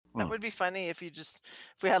That would be funny if we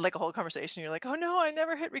had like a whole conversation. You're like, oh no, I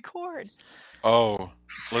never hit record. Oh,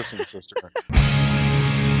 listen, sister.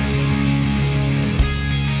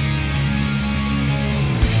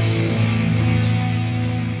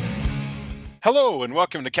 Hello and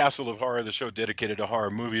welcome to Castle of Horror, the show dedicated to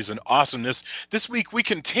horror movies and awesomeness. This week we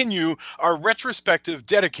continue our retrospective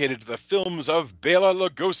dedicated to the films of Bela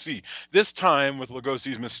Lugosi, this time with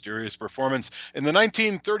Lugosi's mysterious performance in the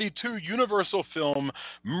 1932 Universal film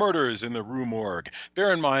Murders in the Rue Morgue.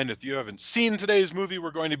 Bear in mind, if you haven't seen today's movie,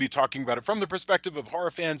 we're going to be talking about it from the perspective of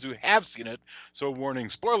horror fans who have seen it, so warning,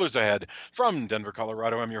 spoilers ahead. From Denver,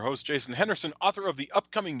 Colorado, I'm your host, Jason Henderson, author of the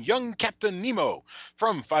upcoming Young Captain Nemo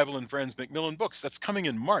from Fievel & Friends Macmillan Books. That's coming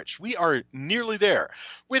in March. We are nearly there.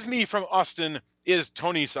 With me from Austin is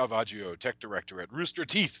Tony Salvaggio, tech director at Rooster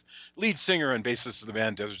Teeth, lead singer and bassist of the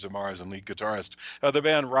band Deserts of Mars, and lead guitarist of the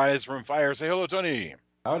band Rise from Fire. Say hello, Tony.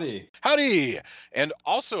 Howdy. Howdy! And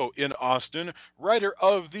also in Austin, writer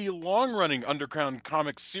of the long-running underground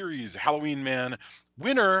comic series Halloween Man,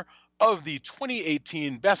 winner of the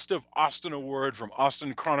 2018 Best of Austin Award from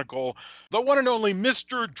Austin Chronicle, the one and only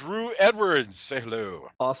Mr. Drew Edwards. Say hello.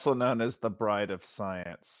 Also known as the Bride of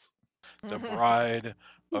Science. The Bride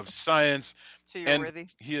of Science. So you're And worthy.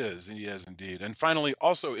 he is indeed. And finally,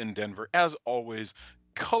 also in Denver, as always,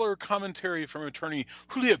 color commentary from attorney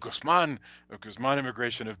Julia Guzman of Guzman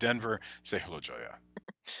Immigration of Denver. Say hello, Julia.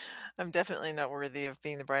 I'm definitely not worthy of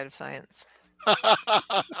being the bride of science.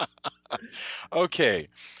 Okay.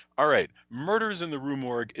 All right. Murders in the Rue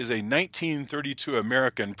Morgue is a 1932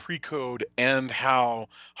 American pre-code and how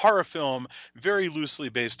horror film, very loosely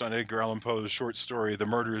based on Edgar Allan Poe's short story, The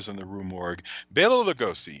Murders in the Rue Morgue. Bela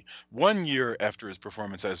Lugosi, 1 year after his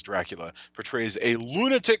performance as Dracula, portrays a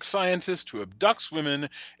lunatic scientist who abducts women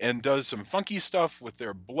and does some funky stuff with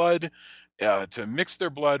their blood to mix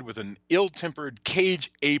their blood with an ill-tempered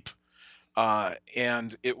cage ape.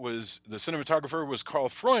 And it was the cinematographer was Carl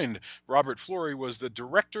Freund. Robert Florey was the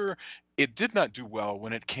director. It did not do well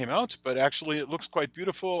when it came out, but actually it looks quite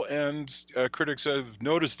beautiful, and critics have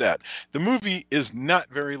noticed that. The movie is not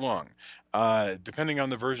very long. Depending on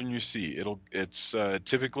the version you see, it's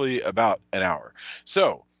typically about an hour.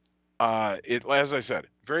 So, as I said,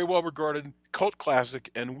 very well regarded, cult classic,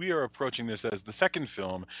 and we are approaching this as the second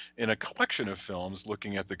film in a collection of films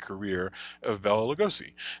looking at the career of Bela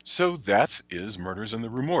Lugosi. So that is Murders in the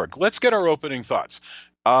Rue Morgue. Let's get our opening thoughts.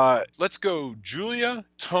 Let's go I,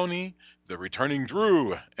 Tony, the returning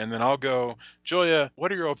Drew, and then I'll go, Julia,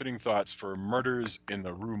 what are your opening thoughts for Murders in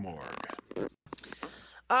the Rue Morgue?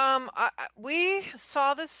 We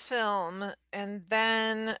saw this film and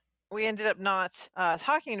then we ended up not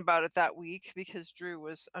talking about it that week because Drew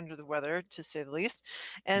was under the weather, to say the least.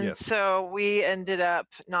 And Yes. so we ended up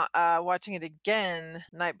not watching it again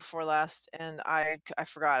night before last, and I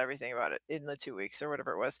forgot everything about it in the 2 weeks or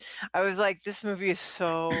whatever it was. I was like, this movie is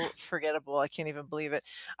so forgettable. I can't even believe it.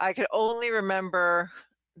 I could only remember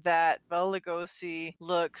that Bela Lugosi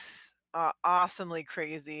looks awesomely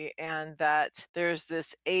crazy, and that there's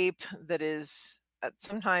this ape that is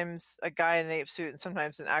sometimes a guy in an ape suit and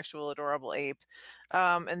sometimes an actual adorable ape,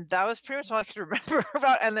 and that was pretty much all I could remember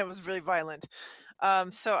about, and it was really violent.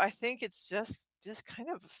 So I think it's just kind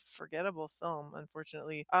of a forgettable film,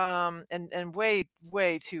 unfortunately, and way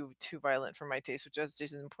too violent for my taste, which, as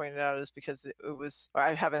Jason pointed out, is because it was,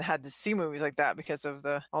 I haven't had to see movies like that because of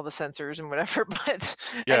all the censors and whatever. But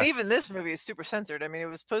Yeah. and even this movie is super censored. I mean, it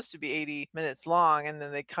was supposed to be 80 minutes long, and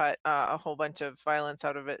then they cut a whole bunch of violence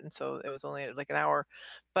out of it, and so it was only like an hour.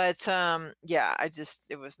 But yeah,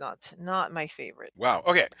 it was not my favorite. Wow.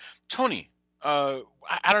 Okay. Tony, I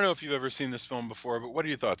don't know if you've ever seen this film before, but what are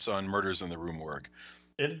your thoughts on Murders in the Rue Morgue?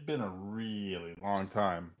 It had been a really long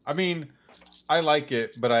time. I mean, I like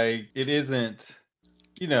it, but it isn't,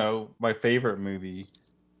 my favorite movie.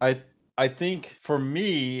 I think for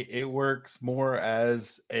me, it works more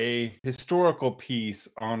as a historical piece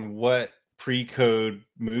on what pre-code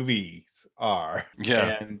movies are.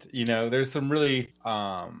 Yeah. And there's some really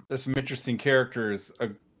there's some interesting characters.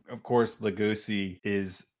 Of course, Lugosi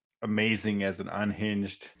is amazing as an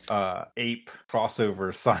unhinged ape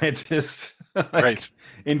crossover scientist, like, Right.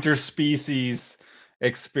 interspecies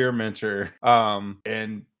experimenter,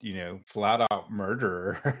 and flat out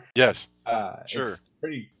murderer. Yes. Sure.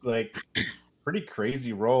 It's pretty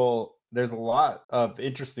crazy role. There's a lot of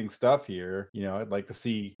interesting stuff here. I'd like to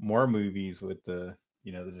see more movies with the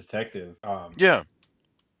detective. Yeah.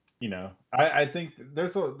 I think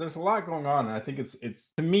there's a lot going on, and I think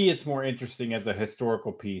it's to me it's more interesting as a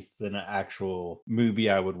historical piece than an actual movie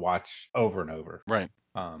I would watch over and over. Right.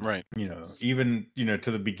 Right. Even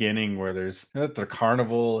to the beginning where there's at the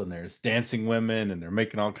carnival and there's dancing women and they're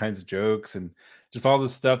making all kinds of jokes and just all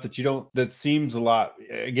this stuff that seems a lot,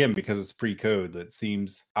 again, because it's pre-code, that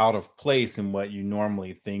seems out of place in what you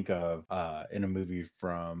normally think of in a movie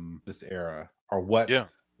from this era, or Yeah.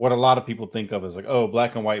 what a lot of people think of as like, oh,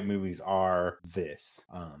 black and white movies are this.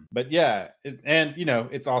 But yeah,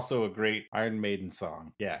 it's also a great Iron Maiden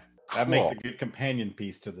song. Yeah, that makes a Cool. good companion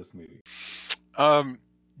piece to this movie.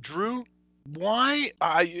 Drew, why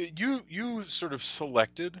you sort of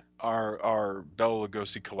selected our Bela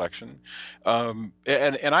Lugosi collection,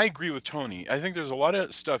 and I agree with Tony. I think there's a lot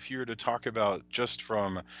of stuff here to talk about just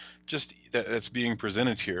that's being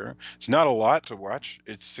presented here. It's not a lot to watch.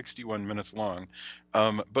 It's 61 minutes long,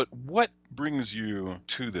 but what brings you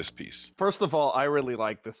to this piece? First of all, I really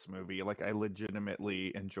like this movie. Like, I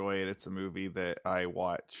legitimately enjoy it. It's a movie that I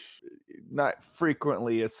watch not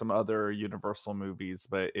frequently as some other Universal movies,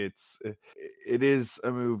 but it is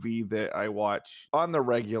a movie that I watch on the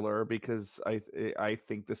regular because I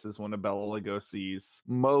think this is one of Bela Lugosi's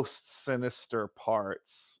most sinister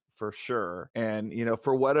parts, for sure. And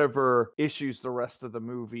for whatever issues the rest of the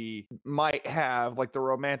movie might have, like the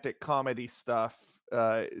romantic comedy stuff,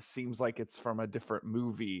 seems like it's from a different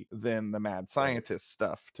movie than the mad scientist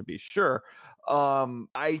stuff, to be sure.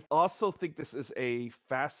 I also think this is a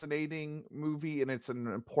fascinating movie, and it's an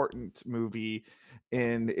important movie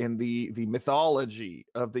in the mythology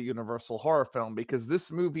of the Universal horror film, because this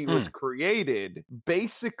movie was created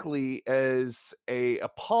basically as a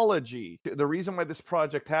apology. The reason why this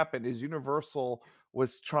project happened is Universal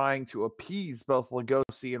was trying to appease both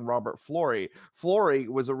Lugosi and Robert Florey. Florey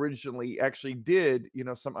was originally actually did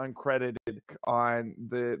some uncredited on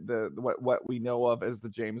the what we know of as the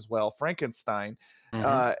James Whale Frankenstein.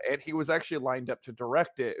 And he was actually lined up to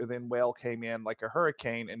direct it. And then Whale came in like a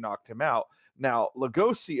hurricane and knocked him out. Now,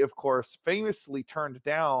 Lugosi, of course, famously turned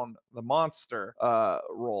down the monster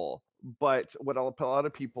role. But what a lot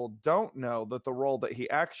of people don't know, that the role that he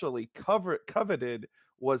actually coveted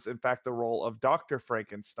was in fact the role of Dr.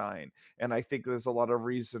 Frankenstein. And I think there's a lot of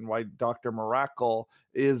reason why Dr. Miracle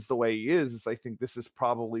is the way he is I think this is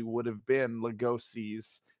probably would have been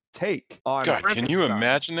Lugosi's take on God, can you Frankenstein.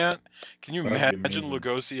 imagine that? Can you That'd be imagine amazing.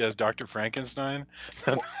 Lugosi as Dr. Frankenstein?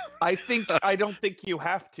 I don't think you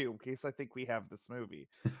have to, in case I think we have this movie.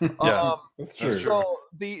 Yeah, That's that's true. true. So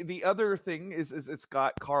the other thing is it's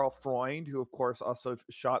got Carl Freund, who of course also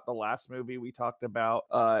shot the last movie we talked about,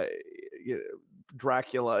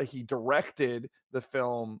 Dracula. He directed the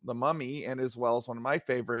film The Mummy, and as well as one of my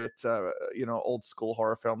favorite old school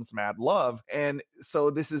horror films, Mad Love. And so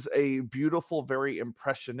this is a beautiful, very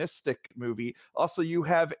impressionistic movie. Also, you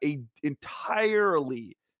have a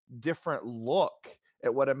entirely different look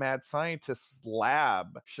at what a mad scientist's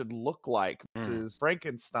lab should look like versus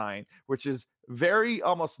Frankenstein, which is very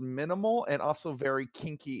almost minimal and also very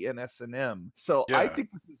kinky in S&M. So I Yeah.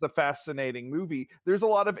 think this is a fascinating movie. There's a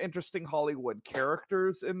lot of interesting Hollywood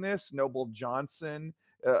characters in this. Noble Johnson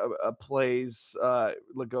plays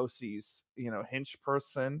Lugosi's hench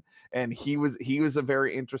person, and he was a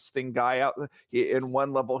very interesting guy. In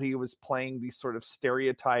one level, he was playing these sort of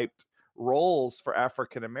stereotyped roles for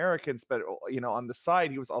African Americans, but on the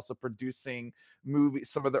side he was also producing movies.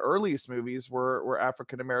 Some of the earliest movies where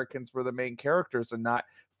African Americans were the main characters and not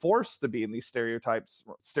forced to be in these stereotype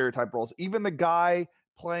roles. Even the guy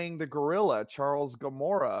playing the gorilla, Charles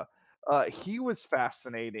Gamora, he was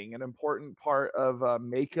fascinating, an important part of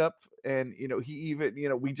makeup. And he even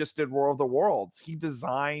we just did War of the Worlds. He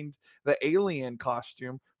designed the alien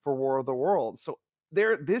costume for War of the Worlds. So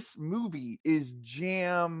this movie is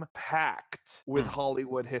jam packed with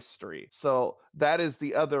Hollywood history. So that is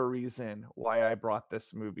the other reason why I brought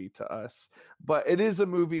this movie to us. But it is a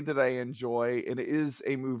movie that I enjoy, and it is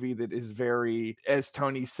a movie that is very, as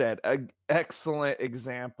Tony said, an excellent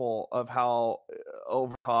example of how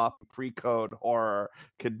over top pre-code horror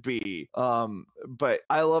could be. But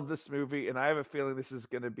I love this movie, and I have a feeling this is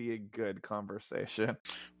going to be a good conversation.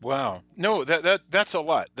 Wow. No, that's a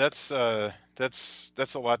lot. That's a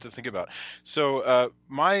lot to think about. So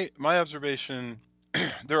my observation,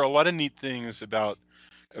 there are a lot of neat things about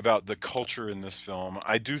the culture in this film.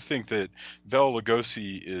 I do think that Bela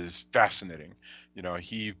Lugosi is fascinating.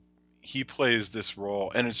 He plays this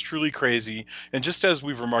role, and it's truly crazy. And just as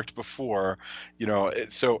we've remarked before,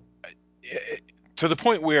 to the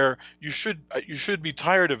point where you should be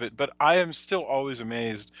tired of it, but I am still always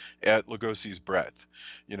amazed at Lugosi's breadth.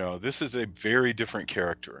 This is a very different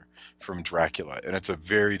character from Dracula, and it's a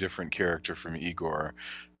very different character from Igor.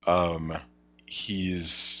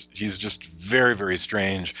 he's just very, very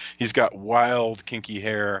strange. He's got wild, kinky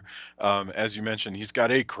hair. As you mentioned, he's got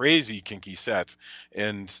a crazy kinky set,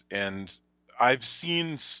 and I've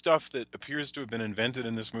seen stuff that appears to have been invented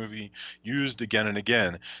in this movie used again and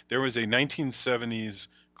again. There was a 1970s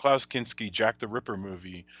Klaus Kinski Jack the Ripper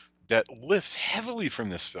movie that lifts heavily from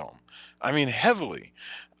this film. I mean, heavily.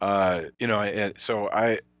 There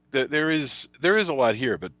is a lot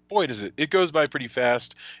here, but boy, does it goes by pretty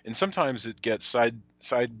fast, and sometimes it gets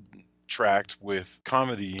sidetracked with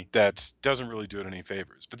comedy that doesn't really do it any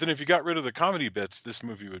favors. But then if you got rid of the comedy bits, this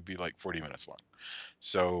movie would be like 40 minutes long.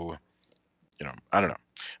 So, I don't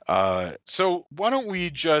know. So why don't we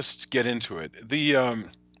just get into it?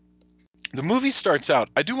 The movie starts out.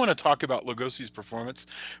 I do want to talk about Lugosi's performance,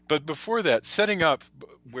 but before that, setting up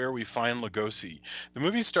where we find Lugosi, the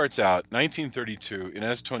movie starts out 1932, and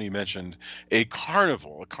as Tony mentioned, a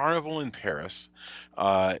carnival in Paris,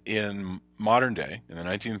 in modern day, in the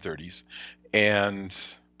 1930s,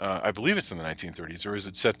 and I believe it's in the 1930s, or is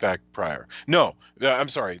it set back prior? No, I'm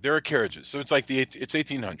sorry. There are carriages, so it's like it's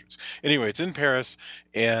 1800s. Anyway, it's in Paris,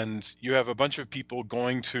 and you have a bunch of people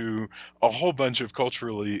going to a whole bunch of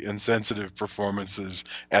culturally insensitive performances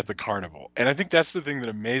at the carnival, and I think that's the thing that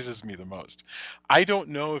amazes me the most. I don't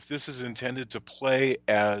know if this is intended to play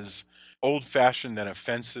as old-fashioned and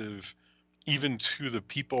offensive even to the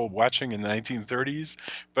people watching in the 1930s,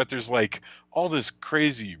 but there's like all this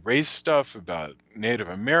crazy race stuff about Native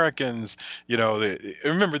Americans.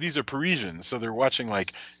 Remember, these are Parisians, so they're watching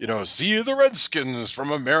like, see the Redskins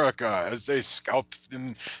from America as they scalp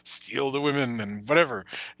and steal the women and whatever,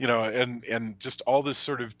 and just all this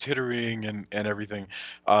sort of tittering and everything.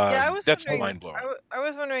 Yeah, I was That's wondering. mind blowing. I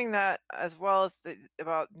was wondering that as well as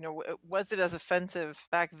about was it as offensive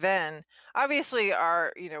back then? Obviously,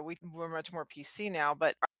 we're much more PC now,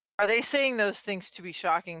 but are they saying those things to be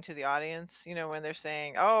shocking to the audience? When they're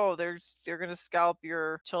saying, "Oh, they're going to scalp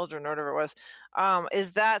your children" or whatever it was,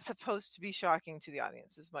 is that supposed to be shocking to the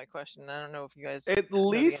audience? Is my question. I don't know if you guys At know the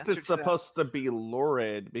least answer it's to that. supposed to be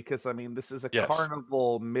lurid, because I mean, this is a Yes.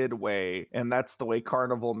 carnival midway, and that's the way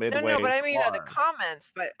carnival midway. No, but I mean, are. the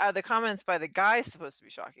comments by the guys supposed to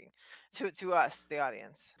be shocking to us, the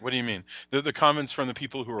audience? What do you mean? The comments from the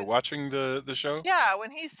people who are watching the show? Yeah,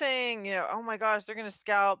 when he's saying, "Oh my gosh, they're gonna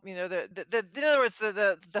scalp," in other words,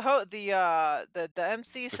 the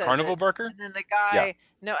MC The says carnival it, barker? and then the Yeah. guy,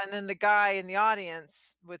 no, and then the guy in the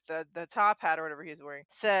audience with the top hat or whatever he's wearing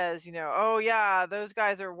says, "Oh yeah, those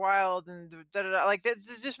guys are wild," and da da da. Like this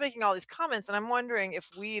is just making all these comments, and I'm wondering if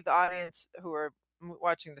we, the audience, who are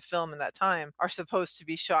watching the film in that time, are supposed to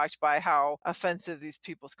be shocked by how offensive these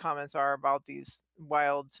people's comments are about these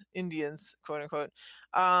wild Indians, quote unquote.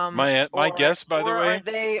 My guess, by the Or are way,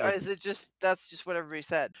 they, or is it just that's just what everybody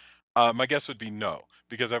said? my guess would be no,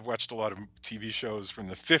 because I've watched a lot of TV shows from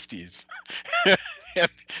the 50s, and,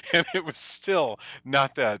 and it was still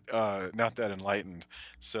not that enlightened.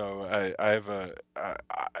 So I have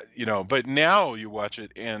but now you watch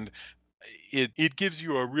it, and it gives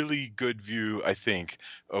you a really good view, I think,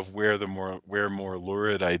 of where more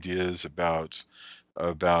lurid ideas about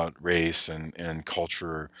race and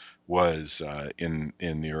culture was in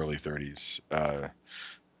the early 30s.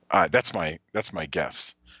 That's my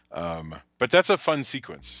guess. But that's a fun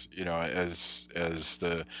sequence, as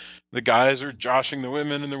the guys are joshing the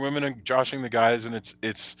women and the women are joshing the guys, and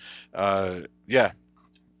yeah,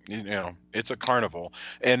 it's a carnival.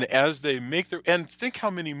 And as they make and think how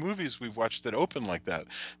many movies we've watched that open like that,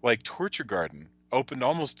 like Torture Garden opened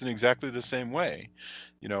almost in exactly the same way,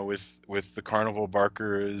 with the carnival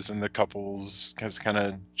barkers and the couples kind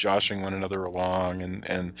of joshing one another along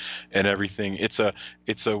and everything. It's a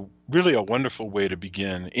really a wonderful way to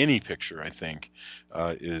begin any picture, I think,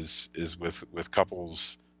 is with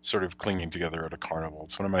couples sort of clinging together at a carnival.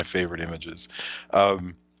 It's one of my favorite images.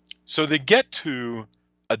 So they get to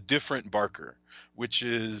a different Barker, which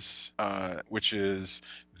is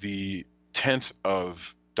the tent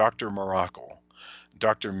of Dr. Miracle,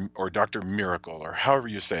 Dr. Miracle, or however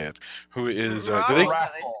you say it, who is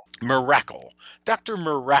Miracle, Dr.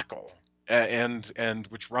 Miracle, and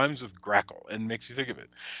which rhymes with grackle and makes you think of it.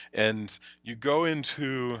 And you go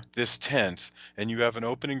into this tent and you have an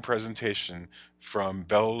opening presentation from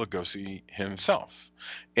Bela Lugosi himself.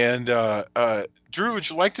 And Drew, would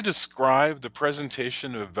you like to describe the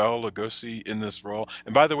presentation of Bela Lugosi in this role?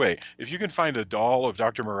 And by the way, if you can find a doll of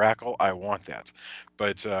Dr. Miracle, I want that.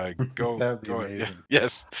 But go. That would be go amazing.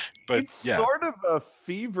 yes, but It's yeah. sort of a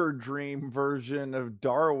fever dream version of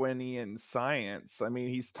Darwinian science. I mean,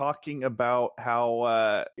 he's talking about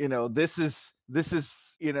how this this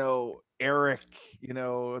is, Eric,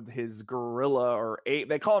 his gorilla or ape.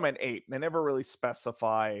 They call him an ape. They never really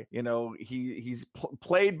specify, he's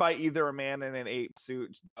played by either a man in an ape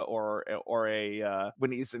suit or a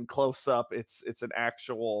when he's in close up, it's an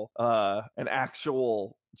actual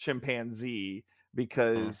chimpanzee,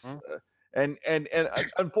 because and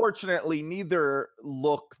unfortunately neither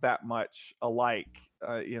look that much alike.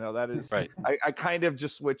 That is right. I kind of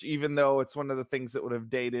just wish, even though it's one of the things that would have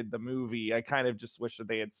dated the movie, I kind of just wish that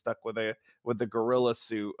they had stuck with the gorilla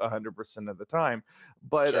suit 100% of the time.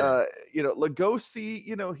 But Sure.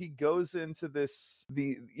 Lugosi, he goes into this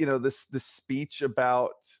speech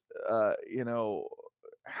about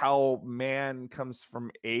how man comes from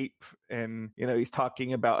ape, and he's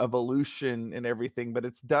talking about evolution and everything, but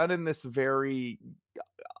it's done in this very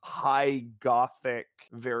high gothic,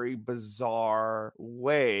 very bizarre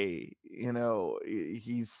way.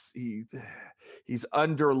 He's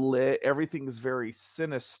underlit, everything's very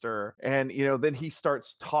sinister, and then he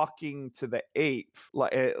starts talking to the ape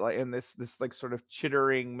like in this like sort of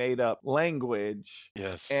chittering made up language.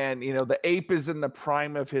 Yes. And the ape is in the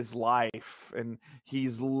prime of his life, and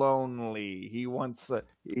he's lonely. He wants a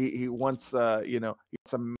mate,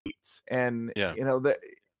 and Yeah.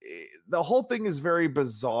 the whole thing is very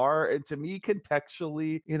bizarre. And to me,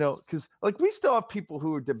 contextually, because like we still have people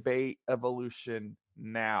who debate evolution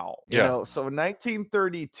now, so in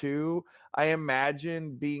 1932, I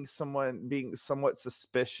imagine being somewhat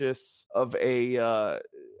suspicious of a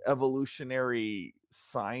evolutionary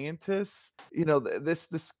scientist.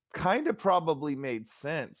 This kind of probably made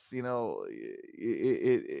sense, in a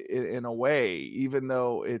way, even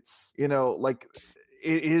though it's like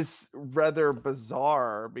it is rather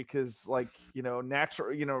bizarre, because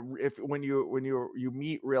natural, if when you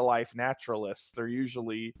meet real life naturalists, they're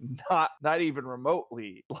usually not even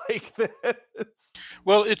remotely like this.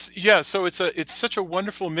 Well, so it's such a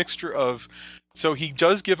wonderful mixture of, so he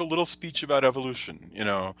does give a little speech about evolution,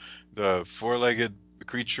 the four-legged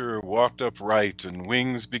creature walked upright and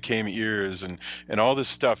wings became ears and all this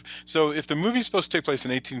stuff. So if the movie's supposed to take place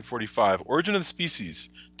in 1845, Origin of the Species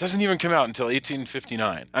doesn't even come out until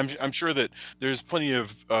 1859. I'm sure that there's plenty of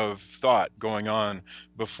thought going on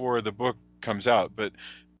before the book comes out, but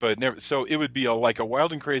never. So it would be like a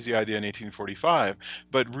wild and crazy idea in 1845,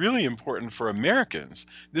 but really important for Americans.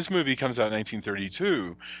 This movie comes out in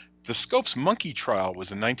 1932. The Scopes monkey trial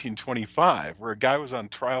was in 1925, where a guy was on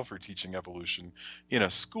trial for teaching evolution in a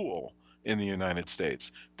school in the United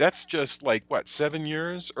States. That's just like, what, 7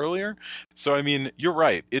 years earlier? So I mean, you're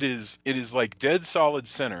right. It is like dead solid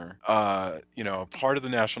center, part of the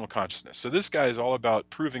national consciousness. So this guy is all about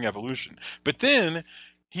proving evolution. But then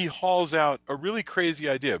he hauls out a really crazy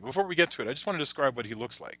idea. Before we get to it, I just want to describe what he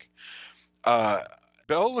looks like.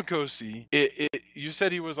 Bela Lugosi, you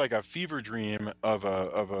said he was like a fever dream of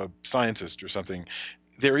a scientist or something.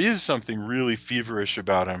 There is something really feverish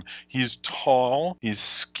about him. He's tall, he's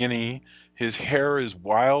skinny, his hair is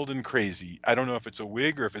wild and crazy. I don't know if it's a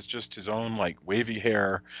wig or if it's just his own like wavy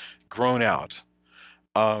hair grown out.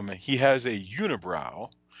 He has a unibrow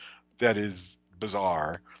that is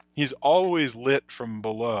bizarre. He's always lit from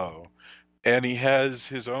below. And he has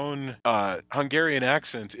his own Hungarian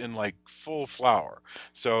accent in like full flower.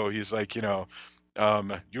 So he's like, you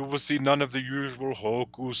will see none of the usual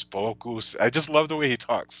hocus pocus. I just love the way he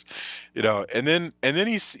talks, And then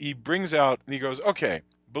he brings out and he goes, okay,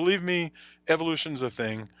 believe me, evolution's a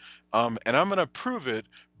thing, and I'm gonna prove it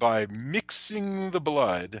by mixing the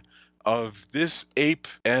blood of this ape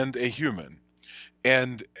and a human.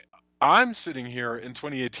 And I'm sitting here in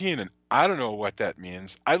 2018 and I don't know what that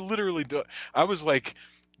means. I literally do. I was like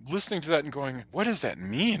listening to that and going, what does that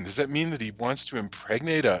mean? Does that mean that he wants to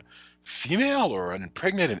impregnate a female or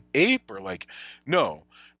impregnate an ape, or like, no,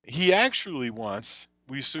 he actually wants,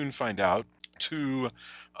 we soon find out, to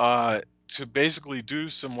basically do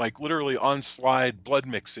some like literally on slide blood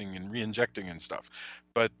mixing and re-injecting and stuff.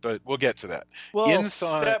 But we'll get to that. Well,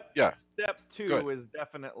 Inside, step Go ahead. 2 is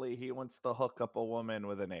definitely he wants to hook up a woman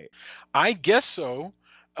with an ape. I guess so.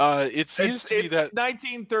 It seems to be that it's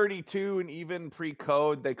 1932, and even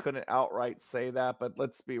pre-code they couldn't outright say that, but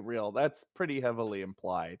let's be real, that's pretty heavily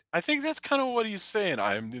implied. I think that's kind of what he's saying.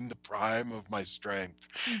 I'm in the prime of my strength.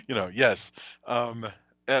 Yes.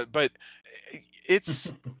 But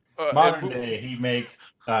it's Modern day, he makes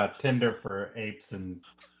Tinder for apes and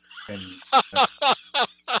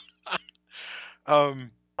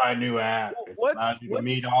my new app. It allows you to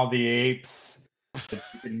meet all the apes that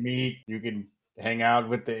you can meet. You can hang out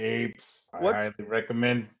with the apes. I highly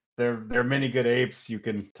recommend there are many good apes you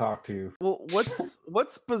can talk to. Well,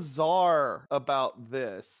 what's bizarre about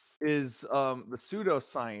this is the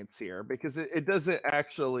pseudoscience here, because it doesn't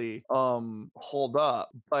actually hold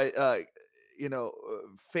up, but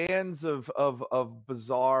fans of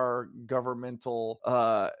bizarre governmental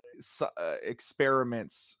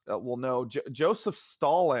experiments will know Joseph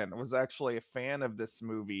Stalin was actually a fan of this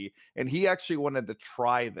movie, and he actually wanted to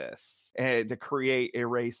try this and to create a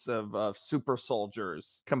race of super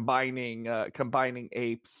soldiers combining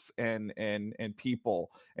apes and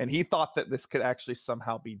people, and he thought that this could actually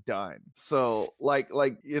somehow be done. So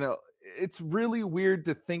it's really weird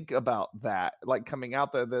to think about that, like coming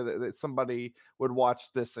out there, that somebody would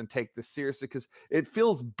watch this and take this seriously, because it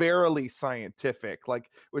feels barely scientific,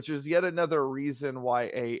 which is yet another reason why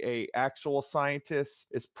a actual scientist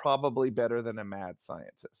is probably better than a mad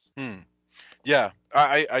scientist. Yeah,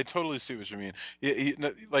 I totally see what you mean.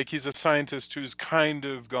 He's a scientist who's kind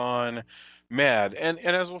of gone mad, and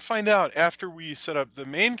as we'll find out after we set up the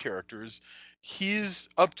main characters, he's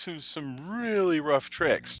up to some really rough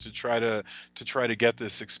tricks to try to get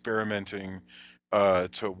this experimenting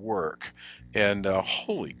to work. And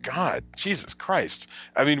holy God, Jesus Christ!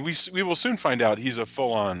 I mean, we will soon find out he's a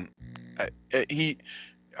full-on he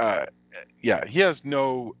he has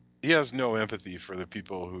no empathy for the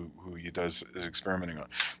people who he is experimenting on.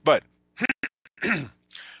 But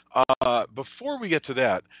before we get to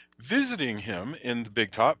that, visiting him in the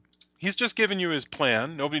Big Top, he's just given you his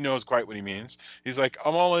plan. Nobody knows quite what he means. He's like,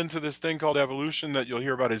 I'm all into this thing called evolution that you'll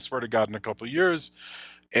hear about, I swear to God, in a couple of years.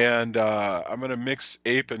 And I'm going to mix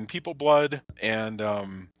ape and people blood. And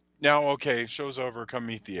now, okay, show's over. Come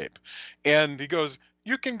meet the ape. And he goes,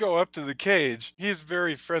 you can go up to the cage. He's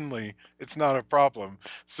very friendly. It's not a problem.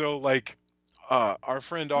 So, our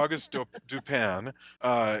friend Auguste Dupin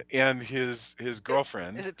and his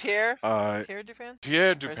girlfriend. Is it Pierre? Pierre Dupin?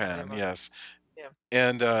 Pierre Dupin, yes. Yeah.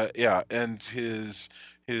 And and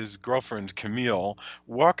his girlfriend Camille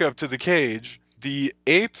walk up to the cage. The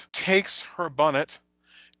ape takes her bonnet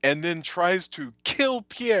and then tries to kill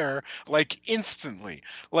Pierre instantly.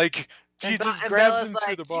 He just grabs him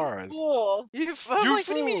through the bars. You fool! You what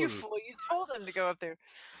do you mean, you fool? You told him to go up there.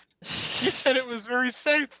 You said it was very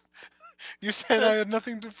safe. You said I had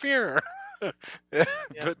nothing to fear.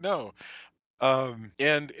 But no.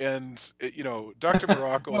 And Dr.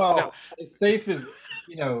 Morocco. Well, safe is,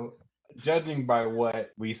 judging by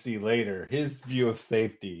what we see later, his view of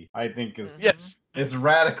safety, I think, is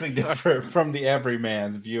radically different from the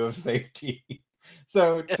everyman's view of safety.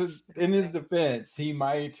 So, in his defense, it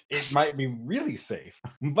might be really safe,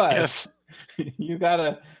 but you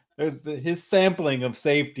gotta. His sampling of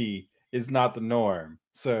safety is not the norm.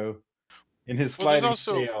 So, in his sliding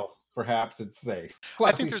scale, perhaps it's safe.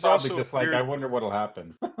 Plus, I think there's probably also just I wonder what'll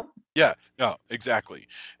happen. Yeah, no, exactly.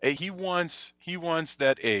 He wants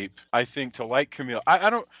that ape, I think, to like Camille. I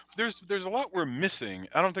don't. There's a lot we're missing.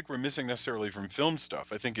 I don't think we're missing necessarily from film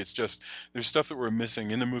stuff. I think it's just there's stuff that we're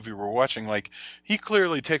missing in the movie we're watching. He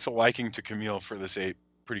clearly takes a liking to Camille for this ape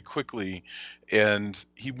pretty quickly, and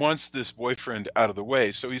he wants this boyfriend out of the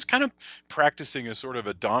way. So he's kind of practicing a sort of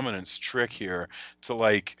a dominance trick here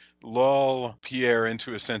to lull Pierre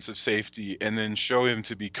into a sense of safety and then show him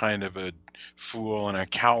to be kind of a fool and a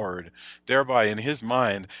coward, thereby in his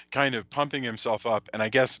mind kind of pumping himself up, and I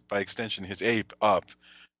guess by extension his ape up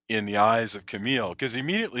in the eyes of Camille, because he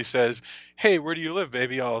immediately says, hey, where do you live,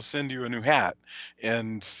 baby? I'll send you a new hat.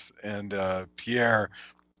 And Pierre,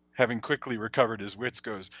 having quickly recovered his wits,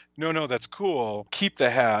 goes, no, that's cool. Keep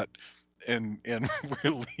the hat, and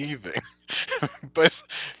we're leaving. but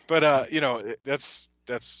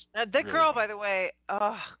that's that really girl, by the way.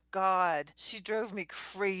 Oh God, she drove me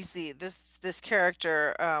crazy. This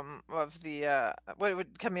character of the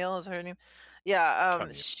what Camille is her name? Yeah,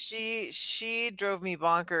 she drove me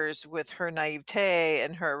bonkers with her naivete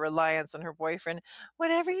and her reliance on her boyfriend.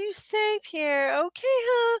 Whatever you say, Pierre. Okay,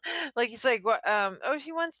 huh? He's like, what?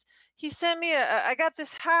 He sent me I got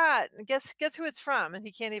this hat. And guess who it's from? And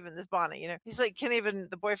he can't even, this bonnet, He's like,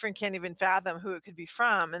 the boyfriend can't even fathom who it could be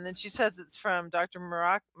from. And then she says it's from Dr.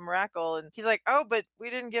 Miracle, and he's like, oh, but we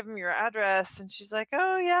didn't give him your address. And she's like,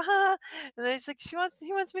 oh yeah, huh? And then he's like, he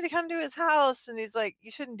wants me to come to his house, and he's like, you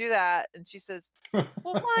shouldn't do that. And she says, well,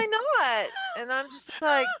 why not? And I'm just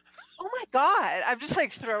like, oh my God, I'm just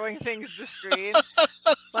throwing things at the screen.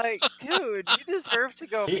 Dude, you deserve to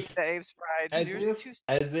go meet the ape's bride.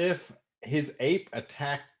 As if his ape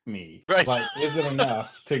attacked me. Right. Is it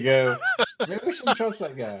enough to go, maybe we shouldn't trust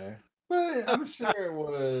that guy? But I'm sure it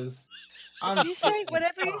was. You say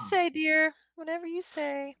whatever you say, dear. whatever you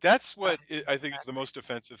say. That's what I think is the most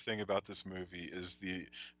offensive thing about this movie is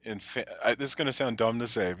this is going to sound dumb to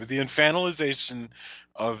say, but the infantilization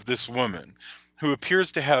of this woman who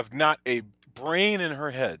appears to have not a brain in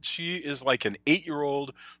her head. She is like an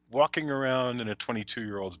 8-year-old walking around in a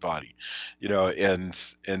 22-year-old's body, and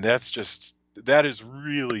that is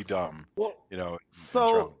really dumb, Well, and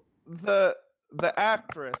so troubling. the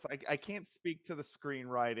actress, I can't speak to the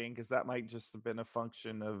screenwriting because that might just have been a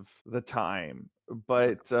function of the time,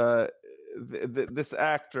 but this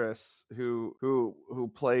actress who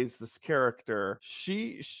plays this character,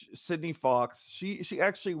 Sydney Fox, she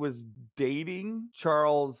actually was dating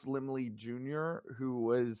Charles Limley Jr., who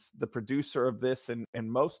was the producer of this and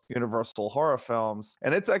most Universal horror films,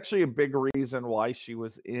 and it's actually a big reason why she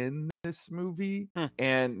was in this movie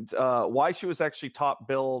and why she was actually top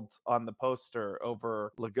billed on the poster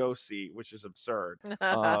over Lugosi, which is absurd.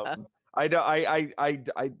 I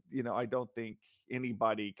don't think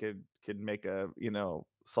anybody could make a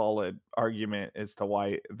solid argument as to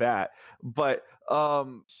why that, but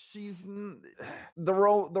she's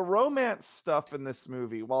the romance stuff in this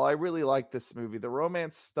movie. While I really like this movie, the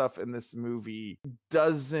romance stuff in this movie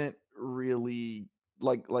doesn't really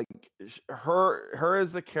like her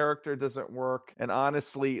as a character doesn't work, and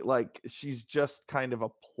honestly, like, she's just kind of a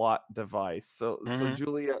plot device. So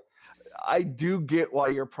Julia, I do get why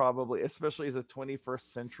you're probably, especially as a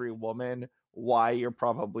 21st century woman, why you're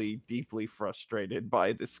probably deeply frustrated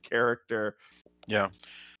by this character. Yeah.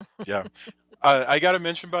 I got to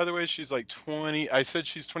mention, by the way, she's like 20. I said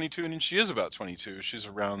she's 22, and she is about 22. She's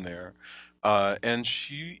around there. And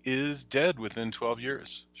she is dead within 12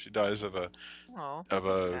 years. She dies of a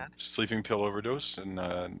sad. sleeping pill overdose,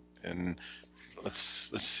 and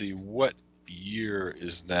let's see, what year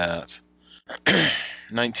is that?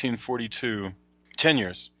 1942. 10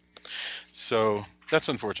 years. So that's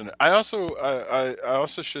unfortunate. I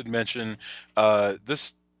also should mention the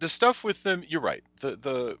stuff with them. You're right.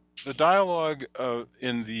 The dialogue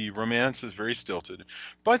in the romance is very stilted,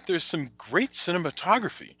 but there's some great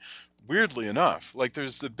cinematography. Weirdly enough, like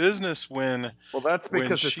there's the business when that's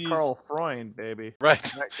because it's she's Carl Freund, baby. right.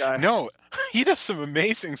 That guy. No, he does some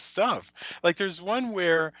amazing stuff. Like there's one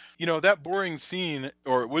where that boring scene,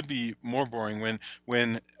 or it would be more boring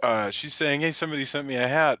when she's saying, "Hey, somebody sent me a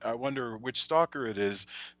hat. I wonder which stalker it is."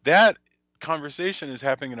 That conversation is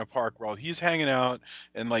happening in a park while he's hanging out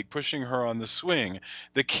and like pushing her on the swing.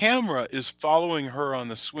 The camera is following her on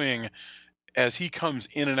the swing as he comes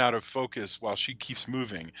in and out of focus while she keeps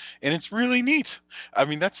moving, and it's really neat. I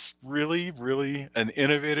mean, that's really, really an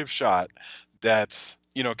innovative shot that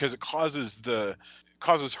because it causes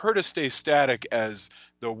her to stay static as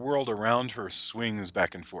the world around her swings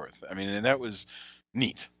back and forth. I mean, and that was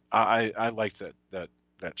neat. I liked that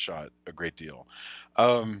shot a great deal.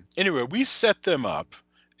 Anyway, we set them up.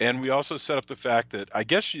 And we also set up the fact that I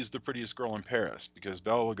guess she's the prettiest girl in Paris because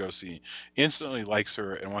Bela Lugosi instantly likes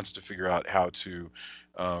her and wants to figure out how to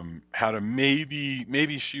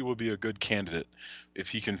maybe she will be a good candidate if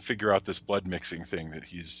he can figure out this blood mixing thing that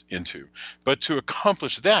he's into. But to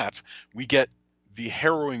accomplish that, we get the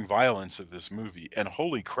harrowing violence of this movie, and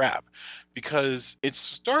holy crap, because it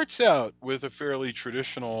starts out with a fairly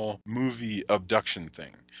traditional movie abduction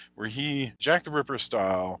thing where he, Jack the Ripper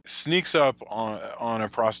style, sneaks up on a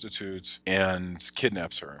prostitute and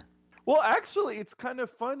kidnaps her. Well, actually, it's kind of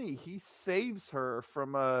funny. He saves her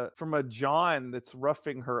from a John that's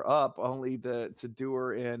roughing her up, only to do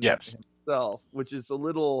her in himself, which is a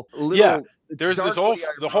little. Yeah, there's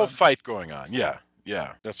the whole fight going on.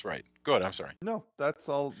 Yeah, that's right. Go ahead. I'm sorry. No, that's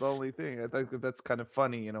all the only thing. I think that's kind of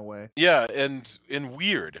funny in a way. Yeah, and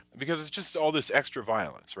weird because it's just all this extra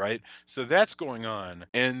violence, right? So that's going on,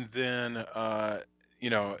 and then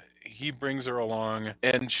he brings her along,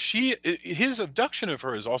 and his abduction of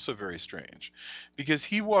her is also very strange because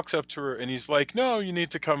he walks up to her and he's like, "No, you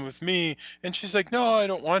need to come with me," and she's like, "No, I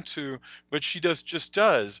don't want to," but she just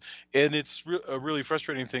does, and it's a really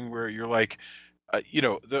frustrating thing where you're like.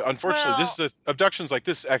 Unfortunately, abductions like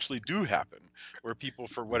this actually do happen, where people,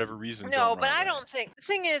 for whatever reason, No, but I don't think the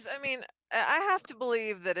thing is. I mean, I have to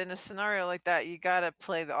believe that in a scenario like that, you got to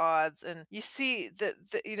play the odds, and you see that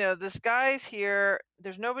this guy's here.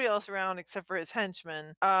 There's nobody else around except for his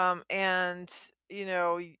henchmen, and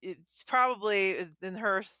it's probably in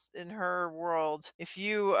her world, if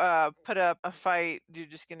you put up a fight, you're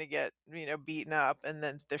just gonna get beaten up, and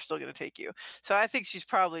then they're still gonna take you. So I think she's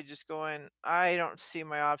probably just going, I don't see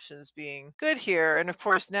my options being good here. And of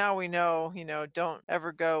course now we know, don't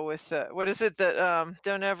ever go with what is it that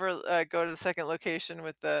don't ever go to the second location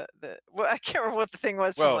with the well, I can't remember what the thing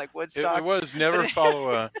was from like Woodstock. It was never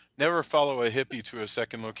follow never follow a hippie to a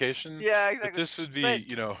second location. Yeah, But exactly. this would But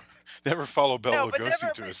be, never follow no, Bela but Lugosi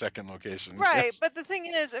never. to a second location. Right, Yes, but the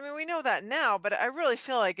thing is, I mean, we know that now, but I really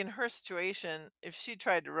feel like in her situation, if she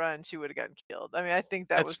tried to run, she would have gotten killed. I mean, I think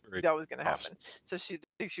that that's was very going to happen. possible. So I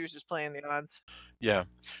think she was just playing the odds. Yeah.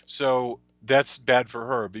 So that's bad for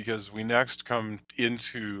her because we next come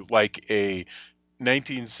into like a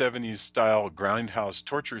 1970s style grindhouse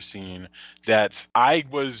torture scene that I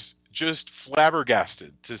was just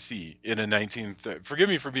flabbergasted to see in a 1930s. Forgive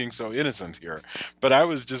me for being so innocent here, but I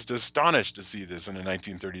was just astonished to see this in a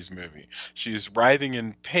 1930s movie. She's writhing in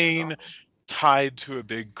It's pain, awful. tied to a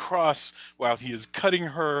big cross while he is cutting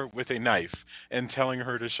her with a knife and telling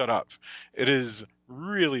her to shut up. It is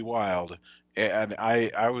really wild. And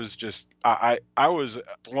I was just I was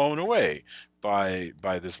blown away by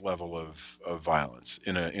this level of violence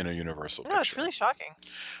in a Universal No, it's picture. really shocking.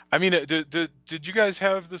 I mean, did you guys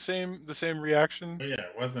have the same reaction? But yeah,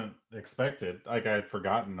 it wasn't expected. Like I had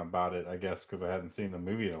forgotten about it, I guess, because I hadn't seen the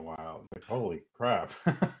movie in a while. Like, holy crap!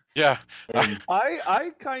 Yeah, And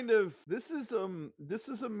I kind of this is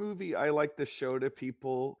a movie I like to show to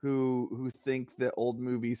people who think that old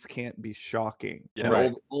movies can't be shocking Yeah. and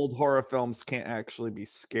Right. old horror films can't actually be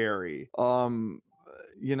scary.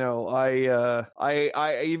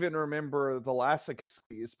 I even remember The Last Escape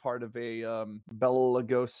is part of a Bela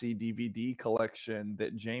Lugosi DVD collection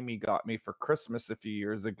that Jamie got me for Christmas a few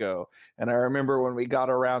years ago. And I remember when we got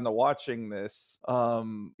around to watching this,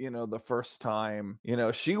 the first time,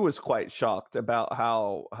 she was quite shocked about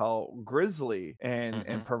how grisly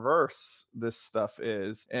and perverse this stuff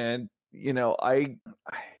is. And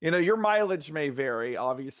your mileage may vary.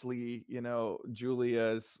 Obviously,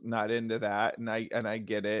 Julia's not into that, and I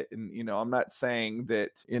get it. And I'm not saying that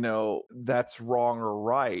that's wrong or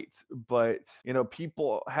right, but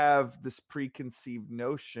people have this preconceived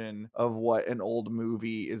notion of what an old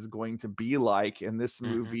movie is going to be like, and this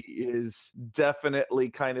movie is definitely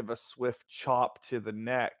kind of a swift chop to the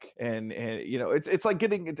neck. And it's like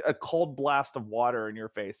getting a cold blast of water in your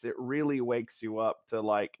face. It really wakes you up to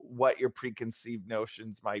like what your preconceived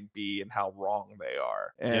notions might be and how wrong they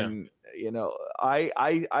are. And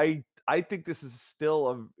I think this is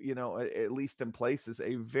still at least in places,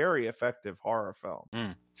 a very effective horror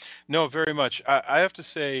film. No, very much. I have to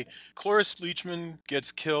say, Cloris Leachman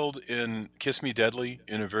gets killed in Kiss Me Deadly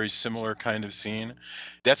in a very similar kind of scene.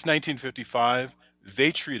 That's 1955.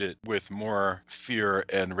 They treat it with more fear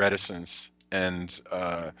and reticence and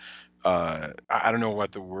I don't know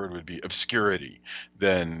what the word would be, obscurity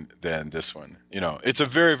than this one. It's a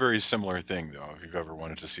very, very similar thing, though, if you've ever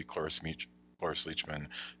wanted to see Cloris Leachman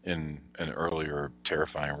in an earlier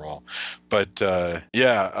terrifying role. But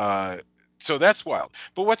so that's wild.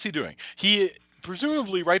 But what's he doing? He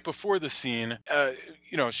presumably right before the scene,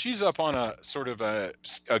 she's up on a sort of a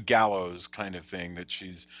gallows kind of thing that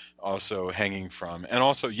she's also hanging from. And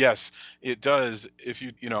also, yes, it does. If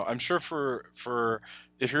I'm sure for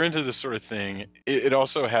if you're into this sort of thing, it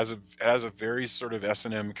also has a very sort of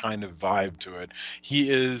S&M kind of vibe to it.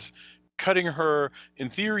 He is cutting her. In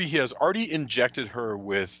theory, he has already injected her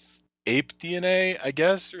with ape DNA, I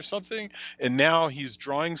guess, or something, and now he's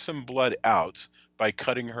drawing some blood out by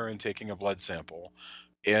cutting her and taking a blood sample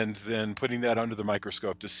and then putting that under the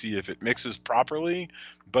microscope to see if it mixes properly,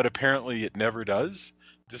 but apparently it never does.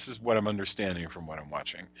 This is what I'm understanding from what I'm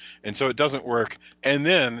watching. And so it doesn't work. And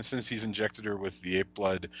then, since he's injected her with the ape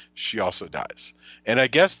blood, she also dies. And I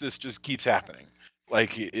guess this just keeps happening.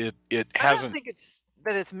 Like it I don't hasn't. think it's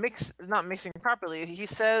not mixing properly. He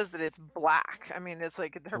says that it's black. I mean, it's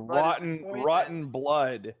like her blood has been Rotten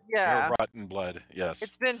blood. Yeah, Rotten blood. Yes.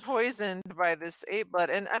 it's been poisoned by this ape blood,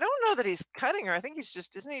 and I don't know that he's cutting her. I think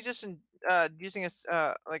isn't he just using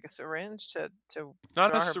like a syringe to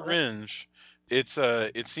Not a draw her blood? syringe. It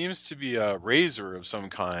seems to be a razor of some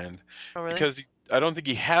kind Oh, really? because I don't think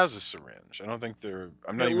he has a syringe. I don't think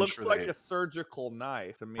I'm not It even looks sure like a surgical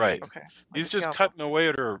knife to me. Right. Okay. Like He's a just scalpel. cutting away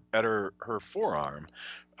at her forearm.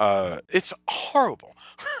 It's horrible.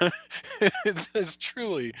 It's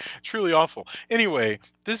truly, truly awful. Anyway,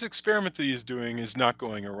 this experiment that he's doing is not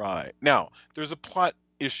going awry. Now, there's a plot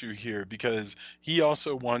issue here because he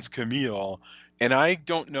also wants Camille, and I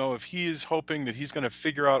don't know if he is hoping that he's going to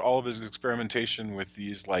figure out all of his experimentation with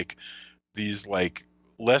these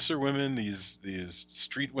lesser women, these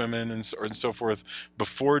street women, and so forth,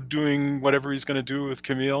 before doing whatever he's going to do with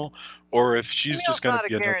Camille, or if she's just Camille's going to not a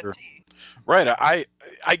be another. guarantee. Right.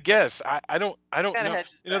 I guess I don't Kinda know.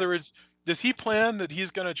 hedges In other bets. words, Does he plan that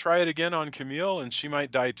he's going to try it again on Camille and she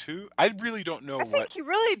might die too? I really don't know I what. think he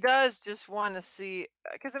really does just want to see,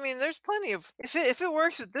 because I mean, there's plenty of if it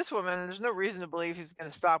works with this woman, there's no reason to believe he's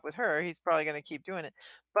going to stop with her. He's probably going to keep doing it.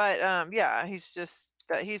 But yeah, he's just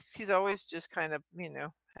that he's always just kind of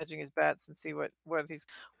hedging his bets and see what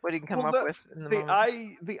he can come Well, up with in the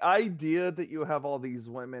moment. the idea that you have all these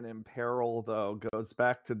women in peril though goes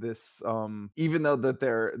back to this even though that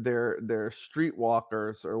they're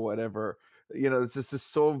streetwalkers or whatever, it's just this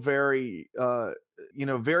so very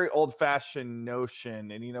very old-fashioned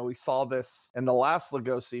notion. And we saw this in the last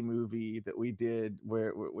Lugosi movie that we did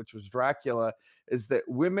which was Dracula, is that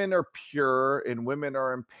women are pure and women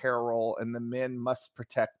are in peril and the men must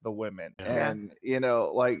protect the women. Yeah. And he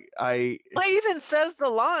even says the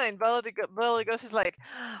line, Bela Lugosi's like,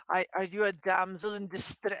 are you a damsel in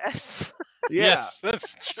distress? Yeah. Yes,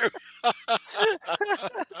 that's true.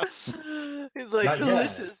 He's like, Not yet,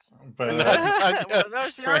 delicious. but Well, no,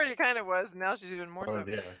 she already kind of was. Now she's even more so.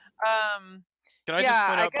 yeah. Can I just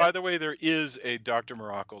point out, by the way, there is a Dr.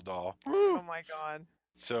 Miracle doll. Oh my god.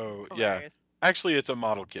 So That's yeah, hilarious. actually it's a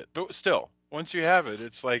model kit, but still, once you have it,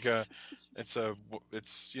 it's like it's an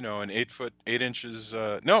 8 foot 8 inches,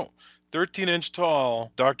 no, 13-inch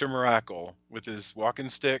tall Dr. Miracle with his walking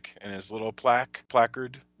stick and his little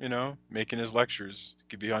placard, making his lectures.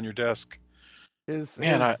 Could be on your desk. His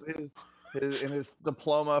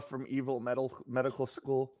diploma from evil medical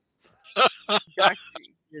school.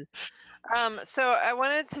 So I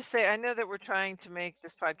wanted to say, I know that we're trying to make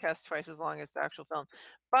this podcast twice as long as the actual film,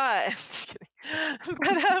 but just kidding.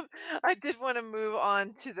 But I did want to move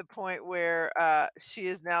on to the point where she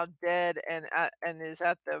is now dead and is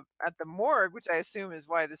at the morgue, which I assume is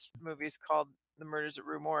why this movie is called The Murders at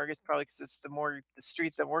Rue Morgue. It's probably because it's the morgue, the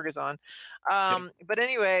street the morgue is on. But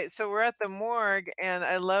anyway, so we're at the morgue, and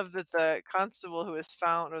I love that the constable who is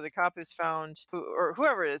found, or the cop who's found, or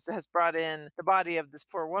whoever it is that has brought in the body of this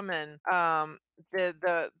poor woman,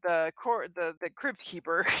 the crypt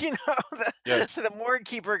keeper, Yes. the morgue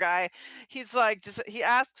keeper guy, he's like, he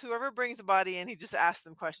asks whoever brings the body in, he just asks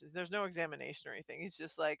them questions. There's no examination or anything. He's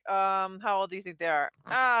just like, how old do you think they are?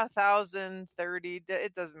 1,030.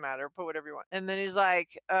 It doesn't matter. Put whatever you want. And then he's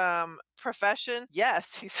like, profession?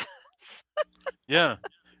 Yes. He says. Yeah.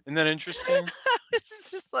 Isn't that interesting? It's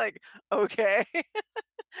just like, okay.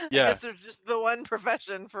 Yeah. I guess there's just the one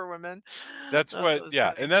profession for women. That's what, funny.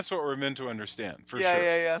 and that's what we're meant to understand, for sure.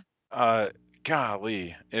 Yeah.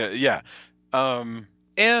 Golly. Yeah. And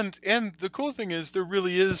the cool thing is there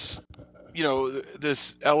really is,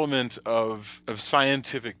 this element of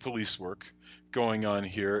scientific police work going on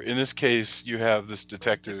here. In this case, you have this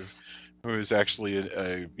detective who is actually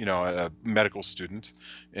a medical student,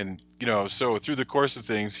 and so through the course of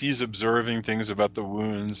things, he's observing things about the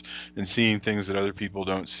wounds and seeing things that other people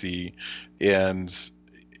don't see. And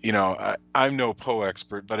I'm no Poe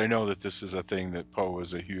expert, but I know that this is a thing that Poe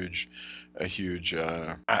was a huge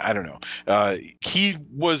I don't know, he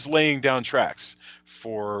was laying down tracks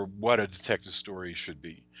for what a detective story should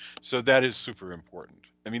be. So that is super important.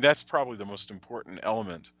 I mean, that's probably the most important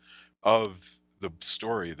element of the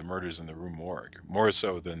story, The Murders in the Rue Morgue, more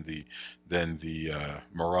so than the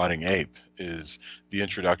marauding ape, is the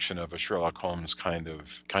introduction of a Sherlock Holmes kind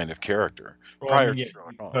of character prior to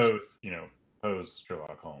Sherlock Holmes. Poe's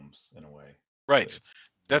Sherlock Holmes in a way. Right.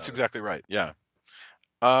 That's exactly right. Yeah.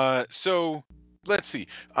 So let's see.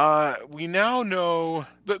 We now know,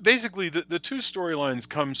 but basically the two storylines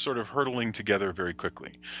come sort of hurtling together very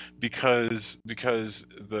quickly, because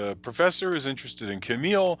the professor is interested in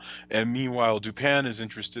Camille, and meanwhile Dupin is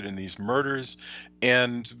interested in these murders.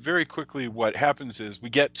 And very quickly what happens is we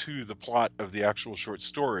get to the plot of the actual short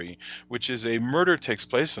story, which is a murder takes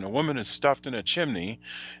place and a woman is stuffed in a chimney,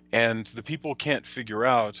 and the people can't figure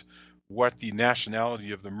out what the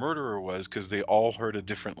nationality of the murderer was because they all heard a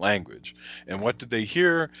different language. And what did they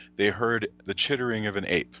hear? They heard the chittering of an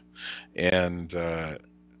ape. And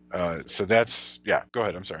so that's, go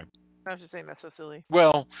ahead. I'm sorry. I was just saying that's so silly.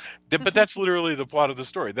 Well, but that's literally the plot of the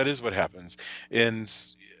story. That is what happens. And,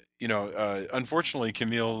 unfortunately,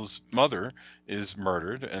 Camille's mother is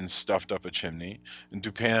murdered and stuffed up a chimney. And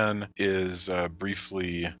Dupin is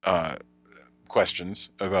briefly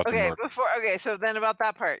questions about the murder. So then about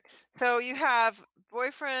that part. So you have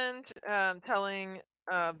boyfriend telling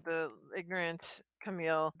the ignorant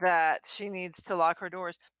Camille that she needs to lock her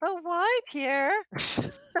doors. But why, Pierre?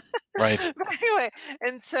 Right. But anyway,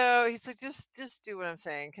 and so he's like, just do what I'm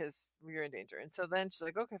saying because you're in danger. And so then she's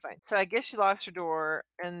like, okay, fine. So I guess she locks her door,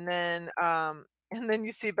 and then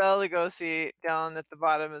you see Bela Lugosi down at the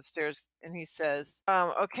bottom of the stairs, and he says,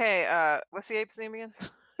 okay, what's the ape's name again?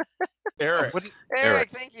 Eric.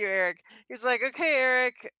 Eric, thank you, Eric. He's like, okay,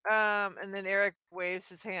 Eric. And then Eric waves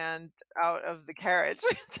his hand out of the carriage.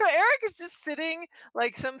 So Eric is just sitting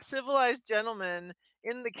like some civilized gentleman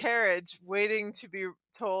in the carriage, waiting to be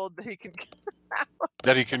told that he can.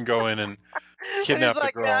 That he can go in and And he's kidnap the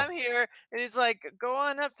like, yeah, girl. I'm here. And he's like, go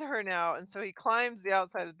on up to her now. And so he climbs the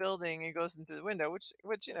outside of the building and goes into the window, which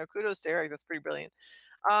kudos to Eric. That's pretty brilliant.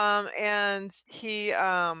 And he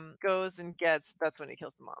goes and that's when he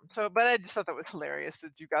kills the mom. So, but I just thought that was hilarious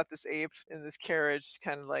that you got this ape in this carriage,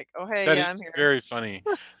 kind of like, oh hey, That yeah, is I'm here. very funny.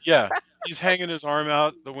 Yeah, he's hanging his arm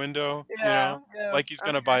out the window, Yeah, like he's I'm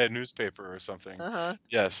gonna buy a newspaper or something. Uh-huh.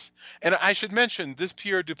 Yes, and I should mention this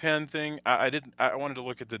Pierre Dupin thing. I didn't. I wanted to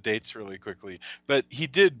look at the dates really quickly, but he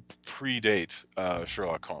did predate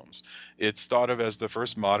Sherlock Holmes. It's thought of as the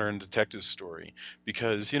first modern detective story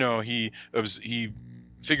because he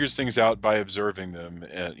figures things out by observing them,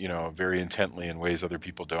 very intently in ways other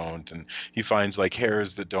people don't, and he finds like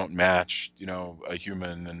hairs that don't match, a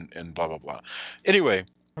human, and blah blah blah. Anyway,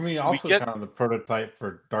 I mean, we also get kind of the prototype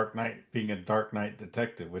for Dark Knight being a Dark Knight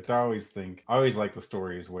detective, which I always like the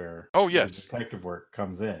stories where oh the yes, detective work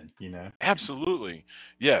comes in, absolutely,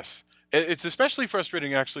 yes. It's especially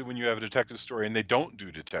frustrating actually when you have a detective story and they don't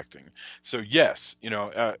do detecting. So yes,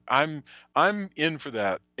 I'm in for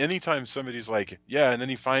that. Anytime somebody's like, yeah, and then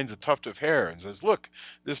he finds a tuft of hair and says, look,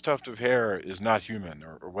 this tuft of hair is not human,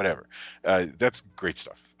 or whatever. That's great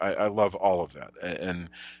stuff. I love all of that. And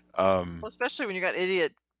Well, especially when you got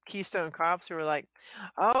idiot Keystone cops who are like,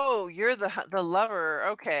 oh, you're the lover.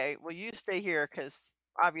 Okay, well, you stay here because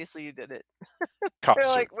obviously you did it. They're cops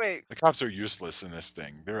are like, wait, the cops are useless in this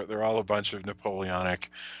thing. They're all a bunch of Napoleonic,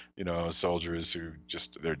 soldiers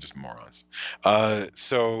they're just morons.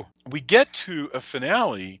 So we get to a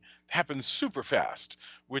finale, happens super fast,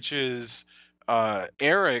 which is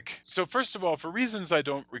Eric. So first of all, for reasons I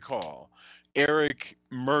don't recall, Eric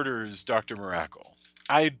murders Dr. Miracle.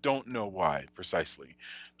 I don't know why precisely.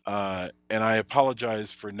 And I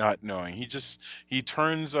apologize for not knowing. He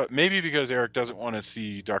turns up, maybe because Eric doesn't want to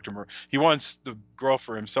see he wants the girl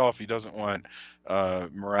for himself. He doesn't want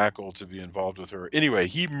Miracle to be involved with her. Anyway,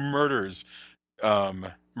 he murders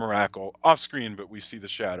Miracle off screen, but we see the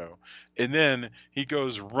shadow. And then he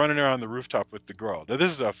goes running around the rooftop with the girl. Now,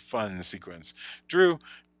 this is a fun sequence. Drew,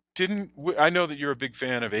 I know that you're a big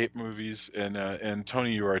fan of ape movies, and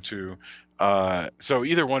Tony, you are too. So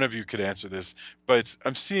either one of you could answer this, but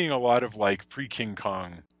I'm seeing a lot of like pre-King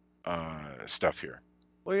Kong stuff here.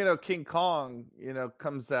 Well, King Kong,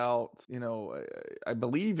 comes out, I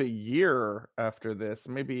believe a year after this,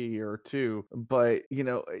 maybe a year or two. But,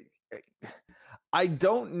 I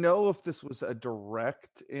don't know if this was a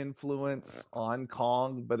direct influence on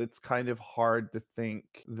Kong, but it's kind of hard to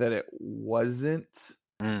think that it wasn't.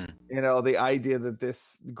 The idea that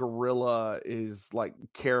this gorilla is like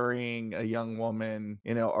carrying a young woman,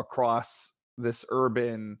 across this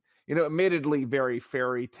urban, admittedly very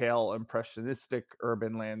fairy tale impressionistic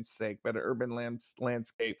urban landscape, but an urban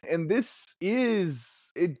landscape. And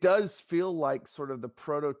it does feel like sort of the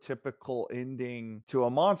prototypical ending to a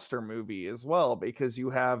monster movie as well, because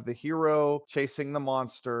you have the hero chasing the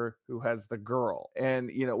monster who has the girl,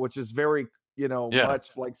 and which is very much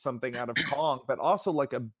like something out of Kong, but also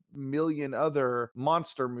like a million other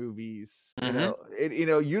monster movies.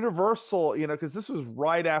 Universal, because this was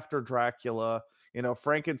right after Dracula.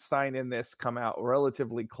 Frankenstein and this come out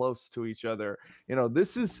relatively close to each other.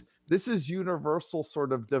 This is Universal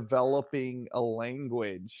sort of developing a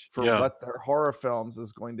language for what their horror films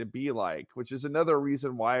is going to be like, which is another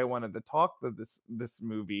reason why I wanted to talk to this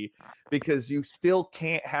movie, because you still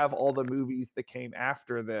can't have all the movies that came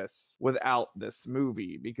after this without this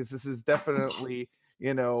movie, because this is definitely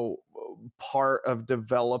part of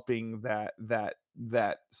developing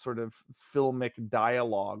that sort of filmic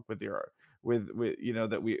dialogue with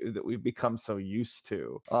that we've become so used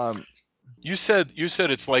to. You said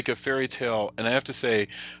it's like a fairy tale, and I have to say,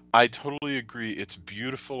 I totally agree. It's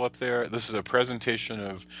beautiful up there. This is a presentation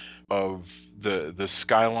of the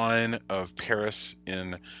skyline of Paris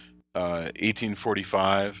in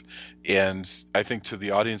 1845, and I think to the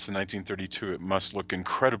audience in 1932, it must look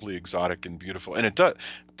incredibly exotic and beautiful. And it does.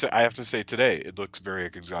 I have to say, today it looks very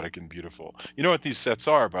exotic and beautiful. You know what these sets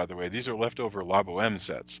are, by the way? These are leftover La Boheme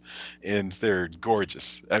sets, and they're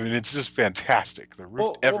gorgeous. I mean, it's just fantastic. The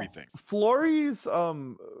roof, everything. Fleury's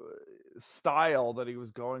style that he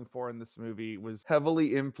was going for in this movie was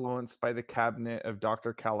heavily influenced by the cabinet of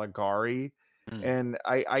Dr. Caligari. And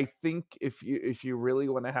I think if you really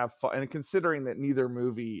want to have fun, and considering that neither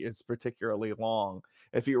movie is particularly long,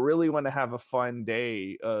 if you really want to have a fun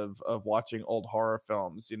day of watching old horror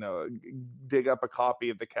films, dig up a copy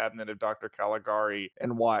of The Cabinet of Dr. Caligari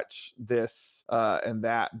and watch this and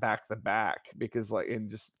that back to back, because and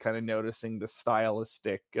just kind of noticing the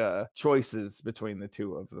stylistic choices between the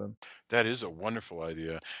two of them. That is a wonderful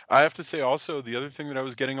idea. I have to say also, the other thing that I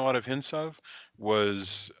was getting a lot of hints of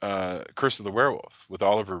was Curse of the Werewolf with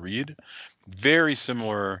Oliver Reed. Very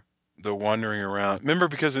similar, the wandering around. Remember,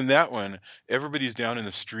 because in that one, everybody's down in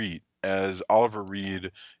the street as Oliver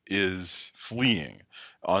Reed is fleeing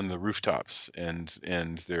on the rooftops, and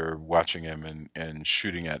they're watching him and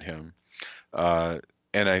shooting at him.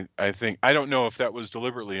 And I think, I don't know if that was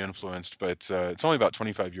deliberately influenced, but it's only about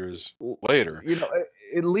 25 years later.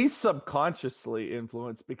 At least subconsciously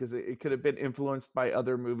influenced, because it could have been influenced by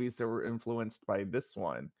other movies that were influenced by this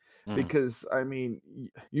one. Because I mean,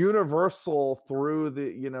 Universal through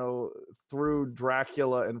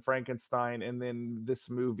Dracula and Frankenstein, and then this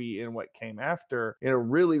movie and what came after,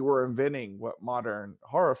 really were inventing what modern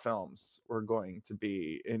horror films were going to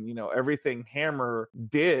be. And everything Hammer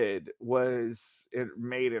did was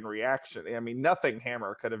made in reaction. I mean, nothing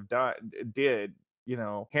Hammer could have did.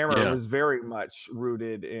 Hammer was very much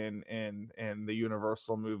rooted in the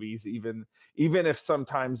Universal movies, even if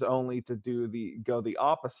sometimes only to go the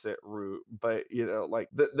opposite route. But like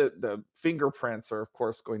the fingerprints are of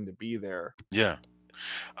course going to be there. Yeah.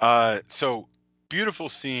 So beautiful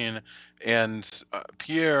scene, and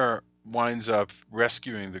Pierre winds up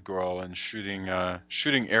rescuing the girl and shooting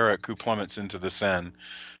Eric, who plummets into the Seine.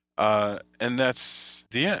 And that's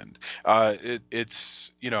the end.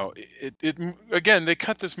 It's again, they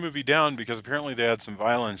cut this movie down because apparently they had some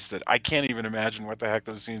violence that I can't even imagine what the heck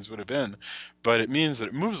those scenes would have been, but it means that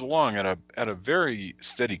it moves along at a very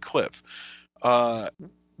steady clip. What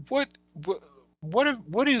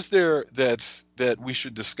is there that we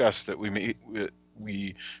should discuss that we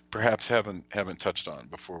perhaps haven't touched on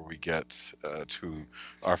before we get to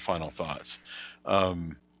our final thoughts?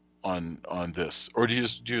 On this, or do you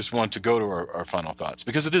just want to go to our final thoughts,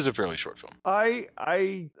 because it is a fairly short film? I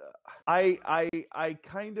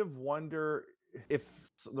kind of wonder if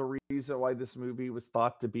the reason why this movie was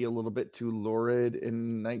thought to be a little bit too lurid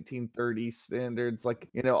in 1930 standards, like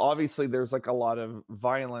obviously there's like a lot of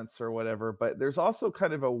violence or whatever, but there's also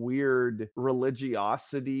kind of a weird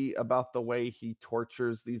religiosity about the way he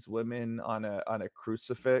tortures these women on a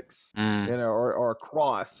crucifix, or a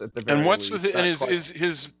cross at the very and what's least. with it, and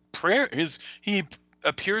his prayer, he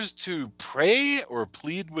appears to pray or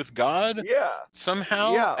plead with God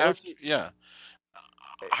somehow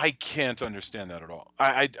I can't understand that at all.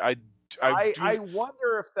 I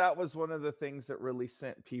wonder if that was one of the things that really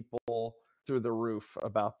sent people through the roof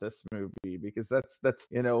about this movie, because that's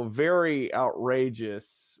very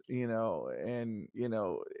outrageous, and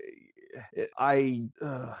and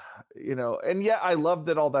yet I love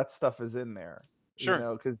that all that stuff is in there.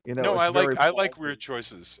 Sure. Because no, I like weird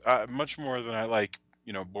choices much more than I like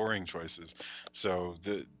boring choices. So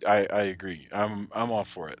I agree. I'm all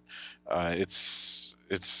for it.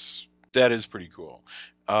 That is pretty cool.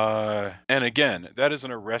 And again, that is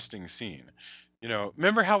an arresting scene.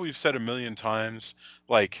 Remember how we've said a million times,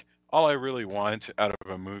 like, all I really want out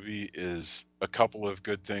of a movie is a couple of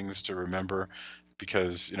good things to remember,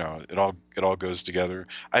 because it all goes together.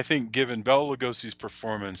 I think given Bela Lugosi's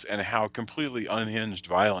performance and how completely unhinged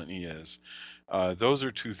violent he is, those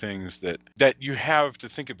are two things that you have to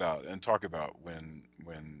think about and talk about when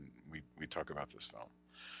we talk about this film.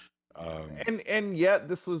 And yet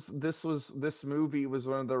this movie was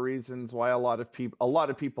one of the reasons why a lot of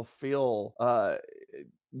people feel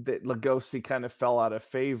that Lugosi kind of fell out of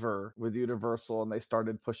favor with Universal, and they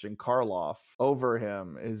started pushing Karloff over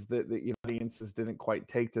him, is that the audiences didn't quite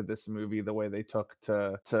take to this movie the way they took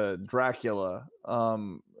to Dracula.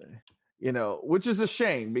 Which is a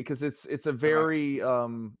shame, because it's a very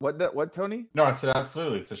what Tony? No, I said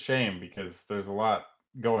absolutely. It's a shame because there's a lot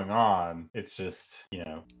going on. It's just,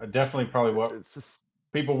 definitely probably what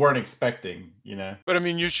people weren't expecting, But I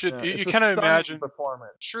mean, you kind of imagine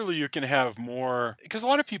performance. Surely you can have more, because a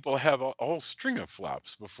lot of people have a whole string of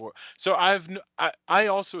flops before. So I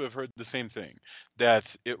also have heard the same thing,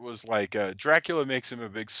 that it was like Dracula makes him a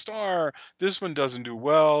big star. This one doesn't do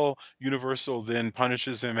well. Universal then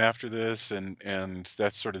punishes him after this, and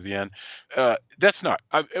that's sort of the end. That's not.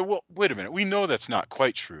 Well, wait a minute. We know that's not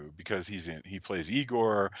quite true, because he plays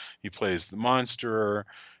Igor. He plays the monster.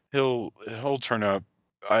 He'll turn up.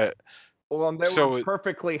 And they were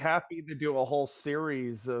perfectly happy to do a whole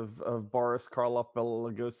series of Boris Karloff,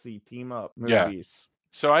 Bela Lugosi team up movies.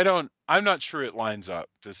 So I'm not sure it lines up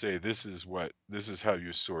to say this is how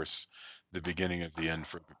you source the beginning of the end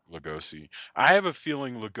for Lugosi. I have a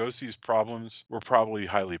feeling Lugosi's problems were probably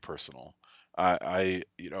highly personal. I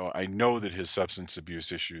know that his substance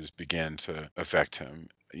abuse issues began to affect him,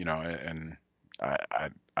 and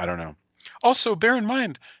I don't know. Also, bear in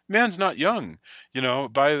mind, man's not young.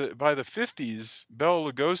 By the 50s,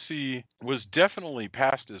 Bela Lugosi was definitely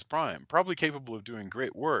past his prime, probably capable of doing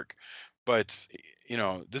great work, but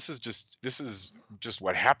this is just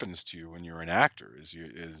what happens to you when you're an actor is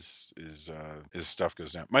stuff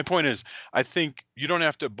goes down. My point is, I think you don't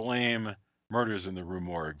have to blame Murders in the Rue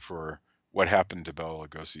Morgue for what happened to Bela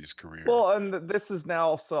Lugosi's career. Well, and this is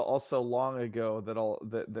now also long ago that all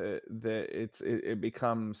it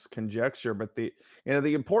becomes conjecture. But the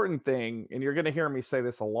important thing, and you're going to hear me say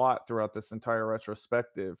this a lot throughout this entire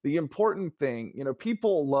retrospective. The important thing,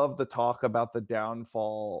 people love to talk about the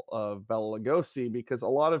downfall of Bela Lugosi because a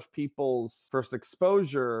lot of people's first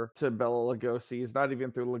exposure to Bela Lugosi is not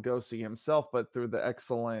even through Lugosi himself, but through the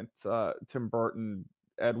excellent Tim Burton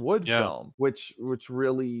Ed Wood Yeah. film, which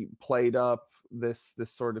really played up this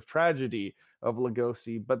sort of tragedy of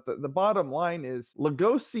Lugosi. But the bottom line is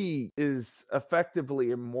Lugosi is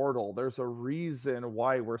effectively immortal. There's a reason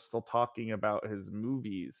why we're still talking about his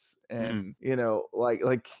movies. And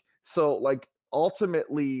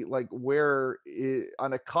ultimately,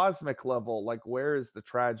 on a cosmic level, where is the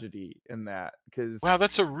tragedy in that? Because Wow,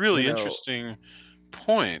 that's a really interesting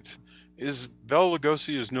point. Is Bela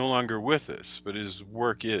Lugosi is no longer with us, but his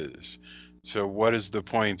work is. So what is the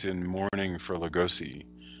point in mourning for Lugosi,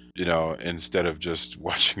 instead of just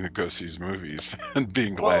watching Lugosi's movies and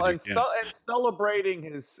being glad you can? And celebrating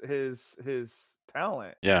his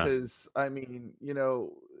talent. Yeah. Because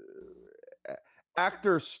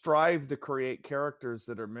actors strive to create characters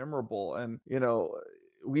that are memorable, and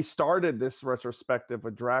we started this retrospective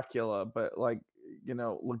with Dracula, but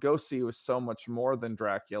Lugosi was so much more than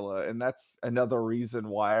Dracula, and that's another reason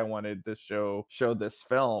why I wanted to show this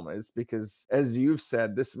film, is because, as you've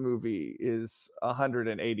said, this movie is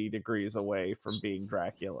 180 degrees away from being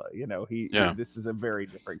Dracula. This is a very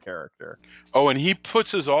different character. Oh, and he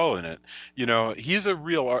puts his all in it. He's a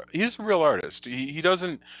real artist. He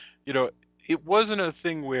doesn't, it wasn't a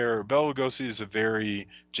thing where Bela Lugosi is a very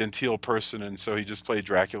genteel person, and so he just played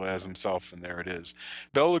Dracula as himself, and there it is.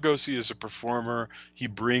 Bela Lugosi is a performer. He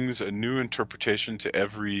brings a new interpretation to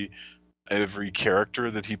every character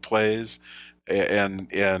that he plays,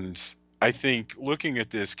 and I think looking at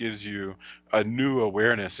this gives you a new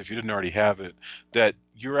awareness, if you didn't already have it, that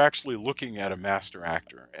you're actually looking at a master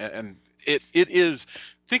actor, and it is.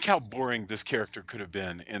 Think how boring this character could have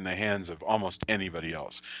been in the hands of almost anybody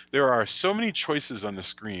else. There are so many choices on the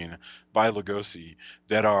screen by Lugosi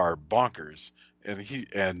that are bonkers,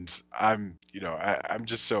 and I'm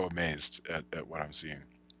just so amazed at what I'm seeing.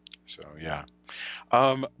 So yeah.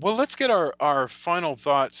 Well, let's get our final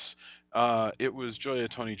thoughts. It was Julia,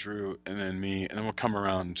 Tony, Drew, and then me, and then we'll come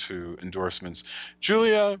around to endorsements.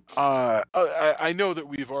 Julia, I know that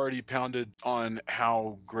we've already pounded on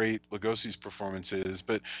how great Lugosi's performance is,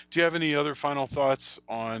 but do you have any other final thoughts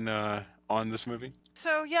on this movie?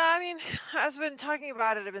 So yeah, I mean, as I've been talking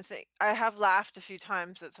about it, I have laughed a few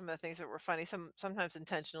times at some of the things that were funny, sometimes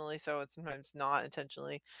intentionally, so and sometimes not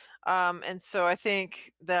intentionally. And so I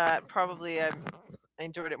think that probably I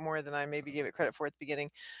enjoyed it more than I maybe gave it credit for at the beginning,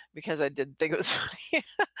 because I did think it was funny.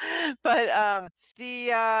 But the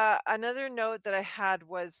another note that I had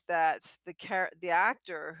was that the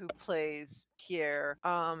actor who plays Pierre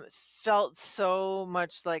felt so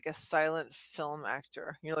much like a silent film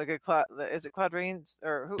actor. Like is it Claude Rains,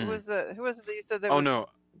 or who was it that you said that Oh was no,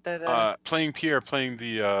 that playing Pierre, playing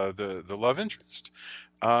the love interest.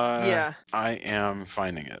 yeah. I am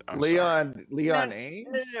finding it. I'm Leon No, Ames?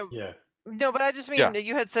 no. Yeah. No, but I just mean Yeah. that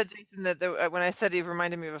you had said, Jason, that when I said he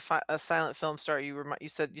reminded me of a silent film star, you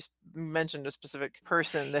said you mentioned a specific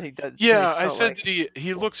person that he did. Yeah, I said that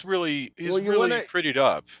he looks really Well, you really wanna- prettied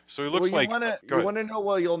up. So he looks like. Go ahead. want to know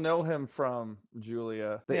where you'll know him from,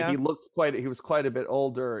 Julia? That Yeah. he was quite a bit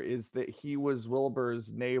older. Is that he was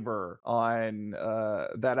Wilbur's neighbor on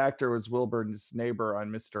that actor was Wilbur's neighbor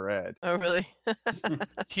on Mr. Ed. Oh, really?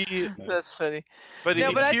 That's funny. But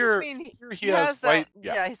No, but I here, just mean he has has that. white.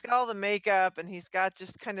 Yeah, he's got all the makeup, and he's got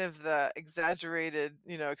just kind of the exaggerated,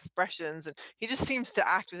 expressions, and he just seems to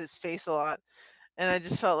act with his face a lot. and I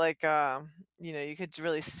just felt like you could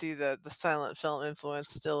really see the silent film influence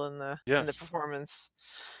still in the Yes. performance.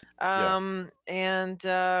 Yeah. And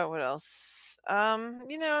what else?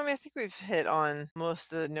 I think we've hit on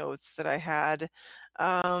most of the notes that I had.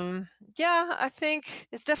 Yeah, I think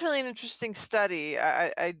it's definitely an interesting study.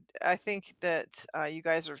 I think that you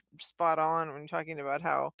guys are spot on when talking about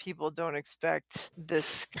how people don't expect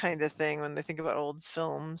this kind of thing when they think about old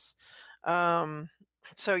films.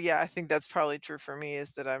 So yeah, I think that's probably true for me,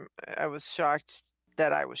 is that I was shocked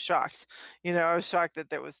that I was shocked. I was shocked that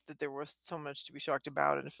there was so much to be shocked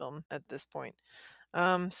about in a film at this point.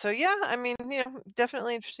 So yeah, I mean,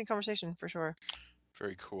 definitely interesting conversation for sure.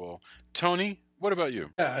 Very cool. Tony, what about you?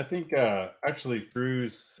 Yeah, I think actually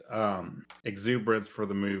Drew's exuberance for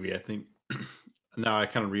the movie, I think now I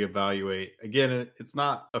kind of reevaluate. Again, it's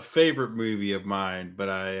not a favorite movie of mine, but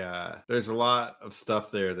there's a lot of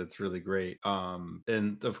stuff there that's really great.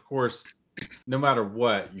 And of course, no matter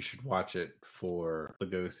what, you should watch it for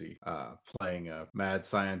Lugosi playing a mad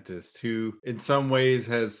scientist who, in some ways,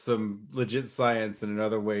 has some legit science, and in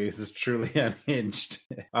other ways, is truly unhinged.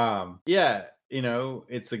 Yeah,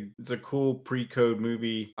 it's a cool pre-code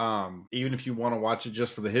movie. Even if you want to watch it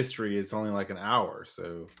just for the history, it's only like an hour,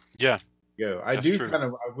 so Yeah, go. I that's do true.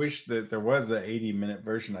 I wish that there was a 80-minute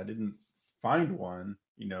version. I didn't find one.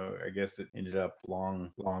 I guess it ended up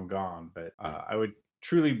long gone. But I would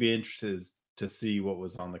truly be interested to see what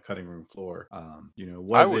was on the cutting room floor.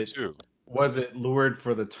 I would too. Was it lured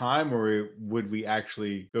for the time, or would we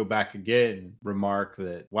actually go back again and remark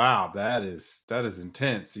that, wow, that is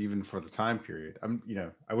intense even for the time period?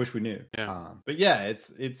 I wish we knew. Yeah. But yeah,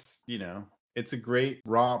 it's it's a great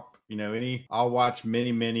romp. I'll watch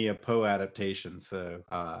many a Poe adaptation. So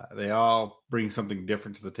they all bring something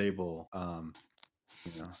different to the table.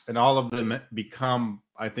 And all of them become,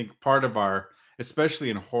 I think, part of our, especially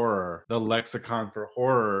in horror, the lexicon for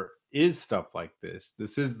horror is stuff like this.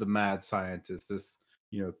 This is the mad scientist. This,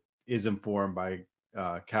 is informed by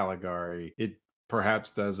Caligari. It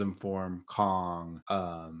perhaps does inform Kong,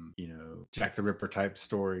 Jack the Ripper type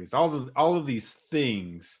stories. All of these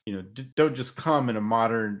things, don't just come in a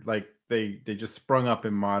modern, like they just sprung up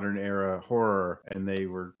in modern era horror, and they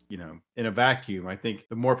were, in a vacuum. I think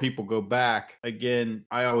the more people go back, again,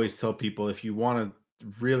 I always tell people, if you want to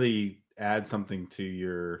really add something to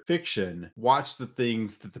your fiction, watch the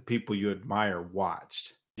things that the people you admire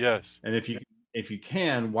watched. Yes. And if you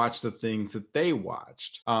can, watch the things that they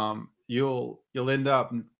watched. You'll end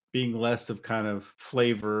up being less of kind of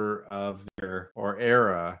flavor of their or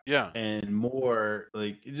era, Yeah. and more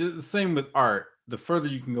like just the same with art. The further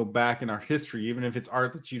you can go back in our history, even if it's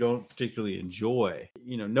art that you don't particularly enjoy,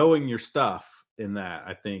 knowing your stuff in that,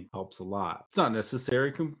 I think, helps a lot. It's not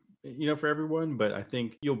necessary for everyone, but I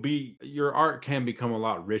think your art can become a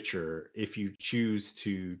lot richer if you choose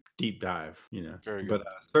to deep dive. Very good. But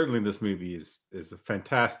certainly this movie is a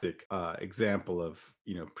fantastic example of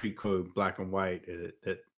pre-code black and white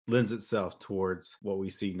that lends itself towards what we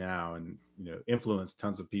see now, and influenced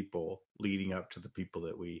tons of people leading up to the people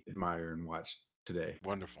that we admire and watch today.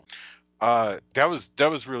 Wonderful. That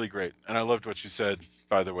was really great, and I loved what you said,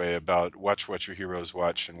 by the way, about watch what your heroes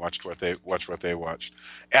watch and watch what they watched.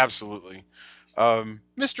 Absolutely.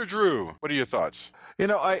 Mr. Drew, what are your thoughts?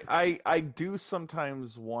 I do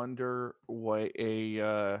sometimes wonder what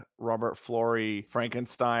a Robert Florey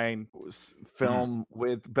Frankenstein film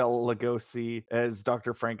with Bela Lugosi as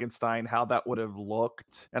Dr. Frankenstein, how that would have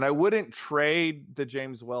looked. And I wouldn't trade the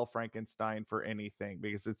James Whale Frankenstein for anything,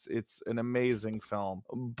 because it's an amazing film.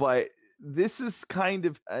 But this is kind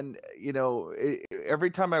of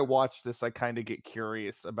every time I watch this, I kind of get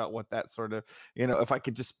curious about what that sort of, if I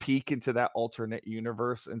could just peek into that alternate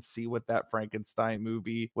universe and see what that Frankenstein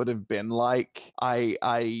movie would have been like. I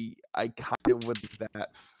kind of would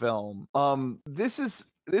that film. This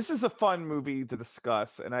is a fun movie to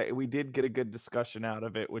discuss, and we did get a good discussion out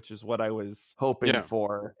of it, which is what I was hoping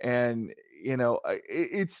for. And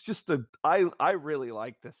it's just I really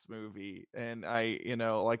like this movie, and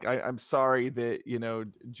I'm sorry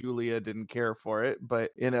that Julia didn't care for it,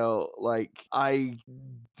 but I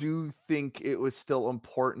do think it was still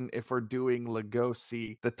important, if we're doing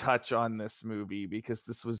Lugosi, to touch on this movie, because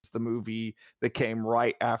this was the movie that came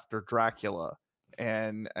right after Dracula.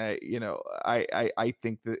 And I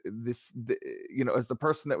think that as the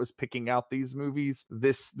person that was picking out these movies,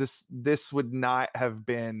 this would not have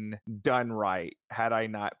been done right had I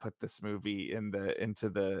not put this movie into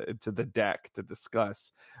the deck to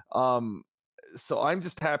discuss. So I'm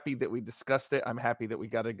just happy that we discussed it. I'm happy that we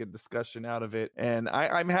got a good discussion out of it, and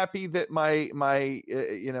I'm happy that my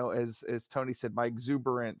as Tony said, my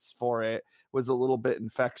exuberance for it was a little bit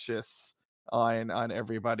infectious. on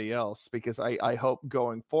everybody else, because I hope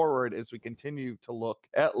going forward, as we continue to look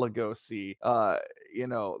at Lugosi,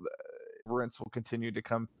 reverence will continue to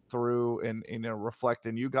come through and reflect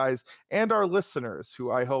in you guys and our listeners,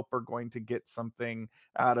 who I hope are going to get something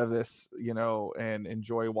out of this, and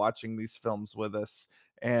enjoy watching these films with us,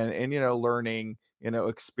 and learning,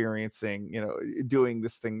 experiencing, doing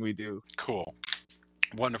this thing we do. Cool.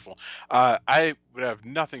 Wonderful. I would have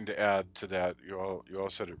nothing to add to that. You all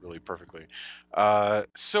said it really perfectly.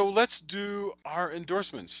 So let's do our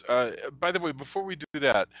endorsements. By the way, before we do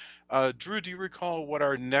that, Drew, do you recall what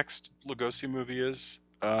our next Lugosi movie is?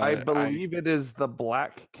 I believe it is The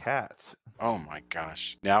Black Cat. Oh my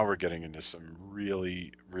gosh. Now we're getting into some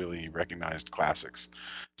really, really recognized classics.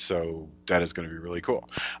 So that is going to be really cool.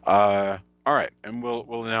 All right, and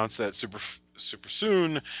we'll announce that super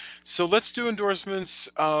soon. So let's do endorsements.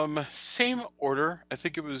 Same order. I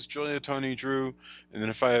think it was Julia, Tony, Drew, and then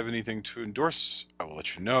if I have anything to endorse, I will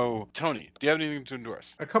let you know. Tony, do you have anything to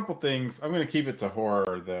endorse? A couple things. I'm going to keep it to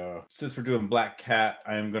horror, though. Since we're doing Black Cat,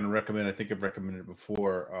 I am going to recommend, I think I've recommended it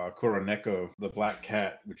before, Kuroneko, The Black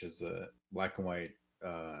Cat, which is a black and white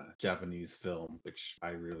Japanese film, which I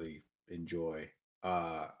really enjoy.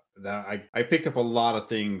 That I picked up a lot of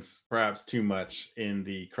things, perhaps too much, in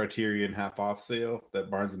the Criterion half-off sale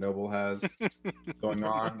that Barnes & Noble has going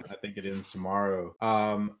on. I think it ends tomorrow.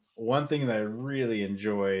 One thing that I really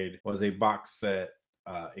enjoyed was a box set,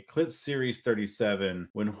 Eclipse Series 37,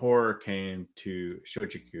 When Horror Came to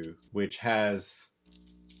Shochiku, which has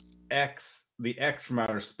the X from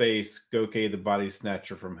Outer Space, Gokei the Body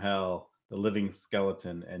Snatcher from Hell, The Living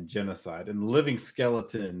Skeleton, and Genocide. And The Living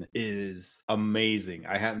Skeleton is amazing.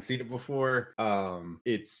 I hadn't seen it before.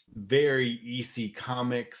 It's very EC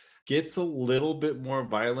Comics. Gets a little bit more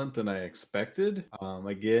violent than I expected.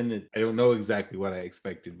 Again, I don't know exactly what I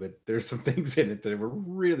expected, but there's some things in it that were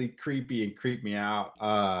really creepy and creep me out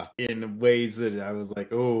in ways that I was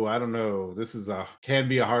like, oh, I don't know. This can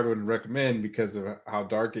be a hard one to recommend because of how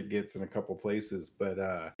dark it gets in a couple places.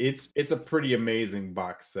 But it's a pretty amazing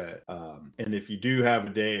box set. And if you do have a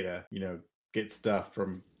day to, get stuff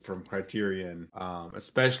from Criterion,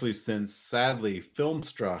 especially since sadly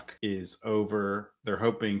Filmstruck is over. They're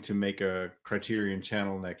hoping to make a Criterion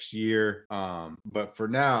channel next year. But for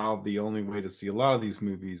now, the only way to see a lot of these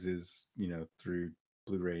movies is, through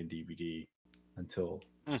Blu-ray and DVD until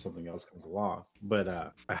something else comes along. But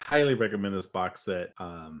I highly recommend this box set.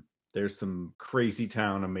 There's some crazy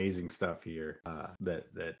town, amazing stuff here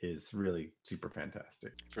that is really super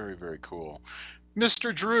fantastic. Very, very cool.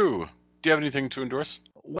 Mr. Drew, do you have anything to endorse?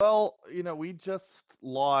 Well, we just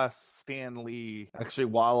lost Stan Lee, actually,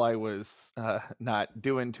 while I was not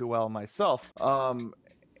doing too well myself.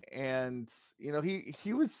 And,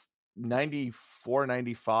 he was 94,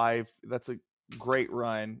 95. That's a great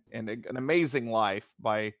run and an amazing life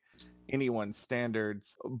by anyone's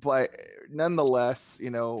standards. But nonetheless,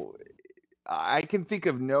 I can think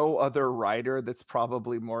of no other writer that's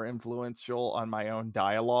probably more influential on my own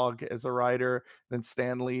dialogue as a writer than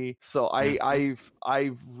Stan Lee. So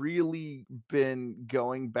I've really been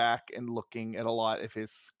going back and looking at a lot of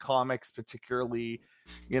his comics, particularly,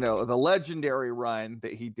 the legendary run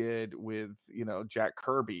that he did with, Jack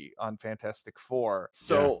Kirby on Fantastic Four.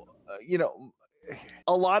 So,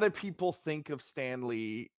 a lot of people think of Stan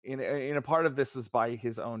Lee, in a part of this was by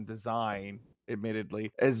his own design,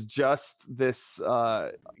 admittedly, as just this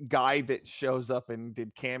guy that shows up and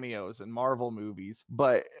did cameos in Marvel movies.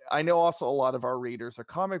 But I know also a lot of our readers are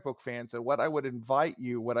comic book fans, and what I would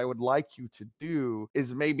like you to do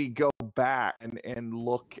is maybe go back and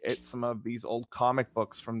look at some of these old comic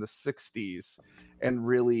books from the 60s and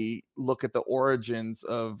really look at the origins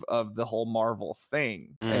of the whole Marvel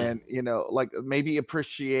thing. And, maybe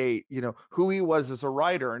appreciate, who he was as a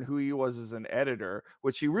writer and who he was as an editor,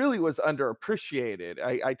 which he really was underappreciated.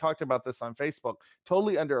 I talked about this on Facebook,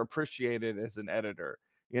 totally underappreciated as an editor.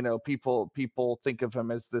 People think of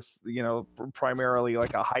him as this, primarily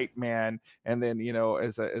like a hype man, and then,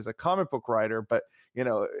 as a comic book writer, but,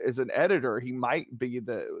 as an editor, he might be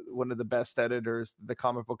one of the best editors the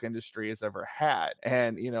comic book industry has ever had.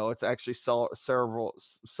 And, it's actually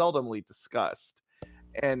seldomly discussed.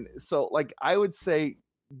 And so, I would say,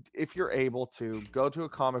 if you're able to go to a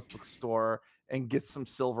comic book store and get some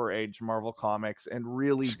Silver Age Marvel comics and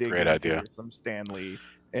really dig into some Stan Lee,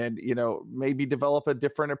 and maybe develop a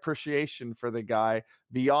different appreciation for the guy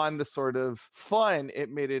beyond the sort of fun,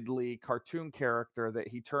 admittedly, cartoon character that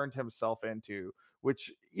he turned himself into, which,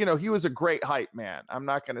 he was a great hype man. I'm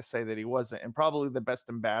not going to say that he wasn't, and probably the best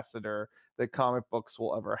ambassador that comic books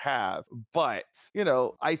will ever have. But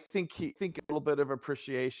I think a little bit of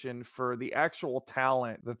appreciation for the actual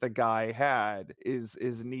talent that the guy had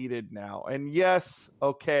is needed now. And yes,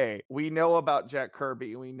 okay, we know about Jack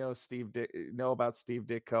Kirby, we know about Steve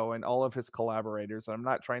Ditko and all of his collaborators. I'm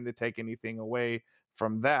not trying to take anything away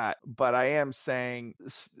from that, but I am saying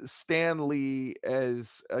Stan Lee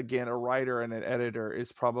as, again, a writer and an editor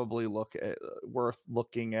is probably worth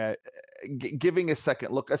looking at, giving a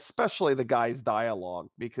second look, especially the guy's dialogue,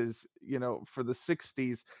 because for the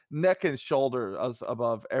 60s, neck and shoulder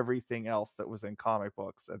above everything else that was in comic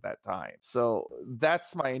books at that time. So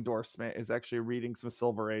that's my endorsement, is actually reading some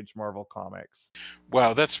Silver Age Marvel comics.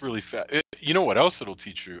 Wow, that's really fast. You know what else it'll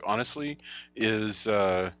teach you, honestly, is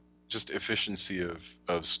just efficiency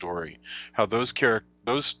of story. How those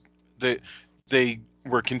they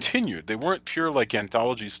were continued. They weren't pure like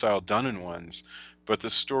anthology style done-in ones, but the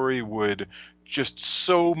story would just,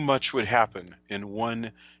 so much would happen in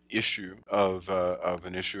one issue of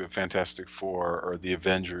an issue of Fantastic Four or the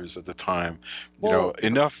Avengers at the time.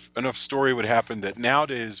 Enough story would happen that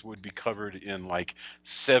nowadays would be covered in like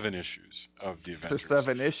 7 issues of the Avengers.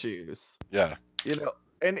 7 issues. Yeah.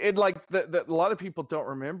 And like a lot of people don't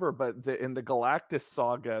remember, but in the Galactus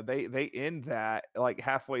saga, they end that like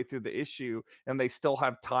halfway through the issue, and they still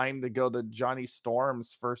have time to go to Johnny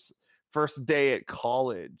Storm's first day at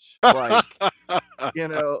college. Like,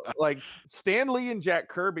 like Stan Lee and Jack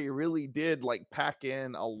Kirby really did like pack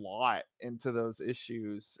in a lot into those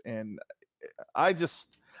issues, and I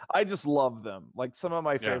just love them. Like, some of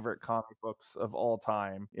my favorite comic books of all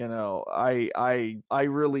time. I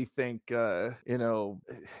really think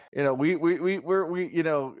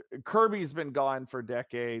Kirby's been gone for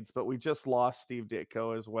decades, but we just lost Steve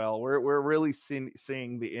Ditko as well. We're really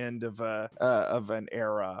seeing the end of an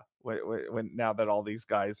era when now that all these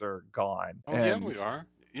guys are gone. Oh, yeah, we are.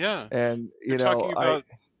 Yeah. And you're talking about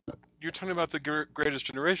the greatest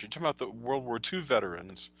generation. You're talking about the World War II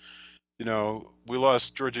veterans. We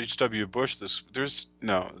lost George H.W. Bush. There's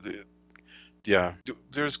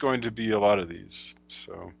going to be a lot of these.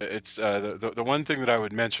 So it's the one thing that I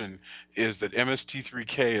would mention is that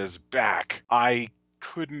MST3K is back. I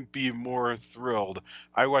couldn't be more thrilled.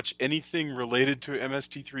 I watch anything related to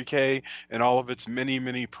MST3K and all of its many,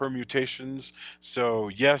 many permutations. So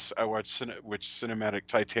yes, I watch Cinematic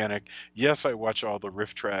Titanic. Yes, I watch all the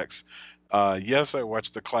riff tracks. Yes, I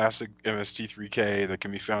watched the classic MST3K that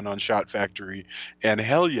can be found on Shot Factory, and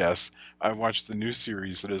hell yes, I watched the new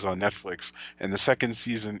series that is on Netflix, and the 2nd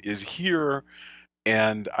season is here,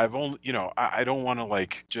 and I've only, I don't want to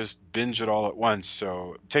like just binge it all at once,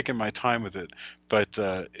 so I'm taking my time with it, but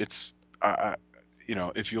it's,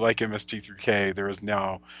 if you like MST3K, there is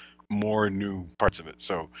now more new parts of it,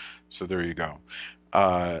 so there you go.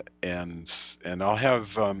 And I'll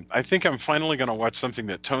have, I think I'm finally going to watch something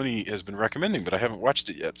that Tony has been recommending, but I haven't watched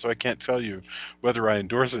it yet, so I can't tell you whether I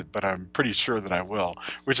endorse it, but I'm pretty sure that I will,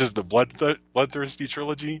 which is the Bloodthirsty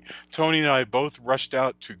trilogy. Tony and I both rushed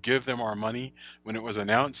out to give them our money when it was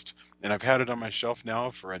announced, and I've had it on my shelf now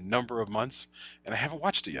for a number of months, and I haven't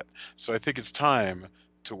watched it yet. So I think it's time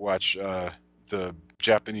to watch the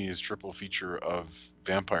Japanese triple feature of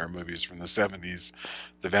vampire movies from the 70s,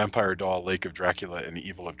 The Vampire Doll, Lake of Dracula, and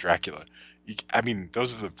Evil of Dracula.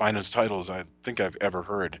 Those are the finest titles I think I've ever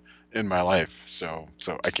heard in my life. So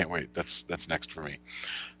I can't wait. That's next for me.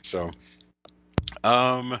 So,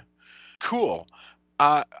 cool.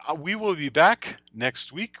 We will be back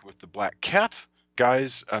next week with The Black Cat.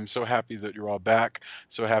 Guys, I'm so happy that you're all back.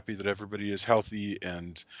 So happy that everybody is healthy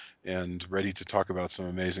and ready to talk about some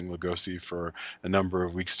amazing Lugosi for a number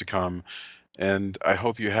of weeks to come. And I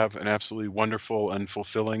hope you have an absolutely wonderful and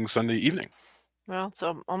fulfilling Sunday evening. Well, it's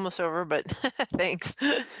almost over, but thanks.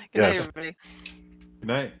 Good night, everybody. Good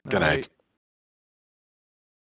night. Good night.